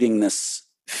creating this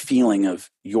feeling of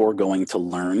you're going to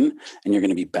learn and you're going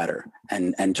to be better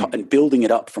and building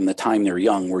it up from the time they're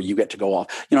young, where you get to go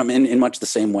off, in much the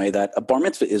same way that a bar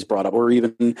mitzvah is brought up, or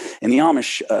even in the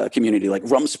Amish community, like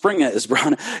Rumspringa is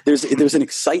brought up. There's an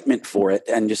excitement for it,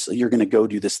 and just you're going to go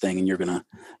do this thing and you're going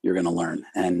to learn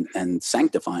and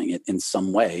sanctifying it in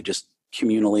some way, just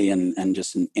communally and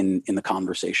just in the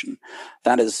conversation.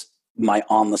 That is my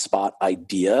on the spot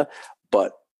idea.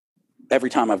 But every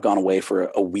time I've gone away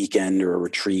for a weekend or a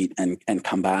retreat and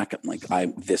come back, I'm like,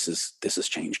 this has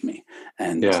changed me.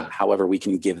 And however we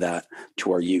can give that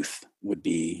to our youth would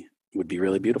be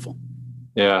really beautiful.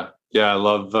 Yeah. Yeah. I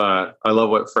love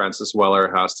what Francis Weller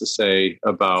has to say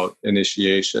about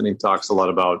initiation. He talks a lot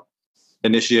about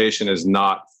initiation is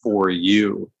not for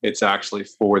you. It's actually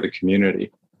for the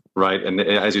community. Right. And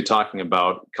as you're talking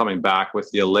about coming back with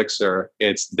the elixir,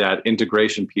 it's that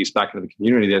integration piece back into the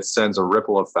community that sends a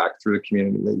ripple effect through the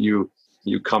community, that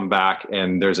you come back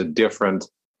and there's a different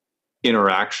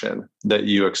interaction that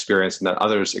you experience and that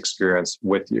others experience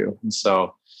with you. And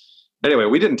so anyway,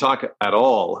 we didn't talk at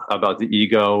all about the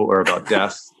ego or about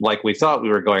death like we thought we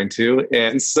were going to.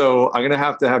 And so I'm going to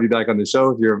have you back on the show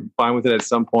if you're fine with it at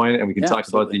some point, and we can talk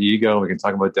absolutely. about the ego, and we can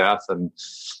talk about death and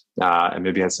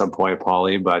maybe at some point,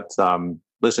 Paulie. But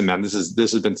listen, man, this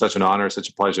has been such an honor, such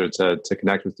a pleasure to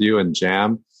connect with you and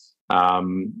jam.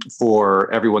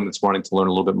 For everyone that's wanting to learn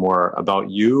a little bit more about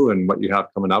you and what you have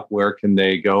coming up, where can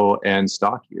they go and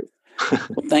stalk you?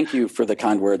 Well, thank you for the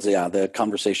kind words. Yeah, the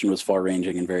conversation was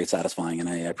far-ranging and very satisfying, and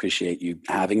I appreciate you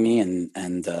having me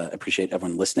and appreciate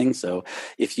everyone listening. So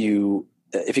if you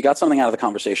got something out of the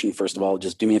conversation, first of all,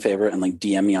 just do me a favor and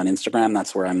DM me on Instagram.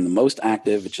 That's where I'm the most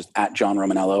active. It's just at John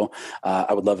Romanello.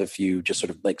 I would love if you just sort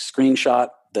of screenshot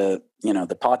the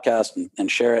podcast and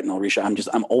share it, and I'll reshare.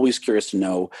 I'm always curious to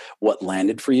know what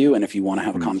landed for you. And if you want to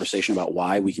have a conversation about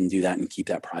why, we can do that and keep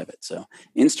that private. So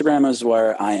Instagram is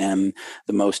where I am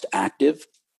the most active.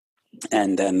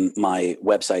 And then my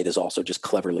website is also just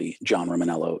cleverly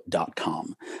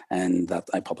johnromanello.com. And that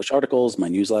I publish articles, my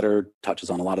newsletter touches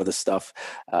on a lot of this stuff.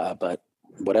 But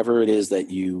whatever it is that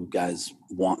you guys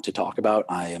want to talk about,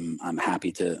 I'm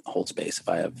happy to hold space if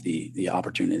I have the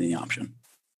opportunity and the option.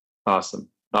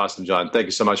 Awesome, John. Thank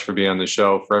you so much for being on the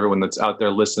show. For everyone that's out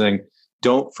there listening,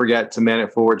 Don't forget to man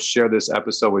it forward. Share this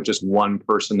episode with just one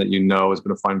person that you know is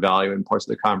going to find value in parts of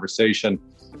the conversation.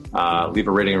 Leave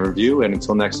a rating and review. And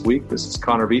until next week, this is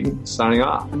Connor Beaton signing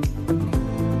off.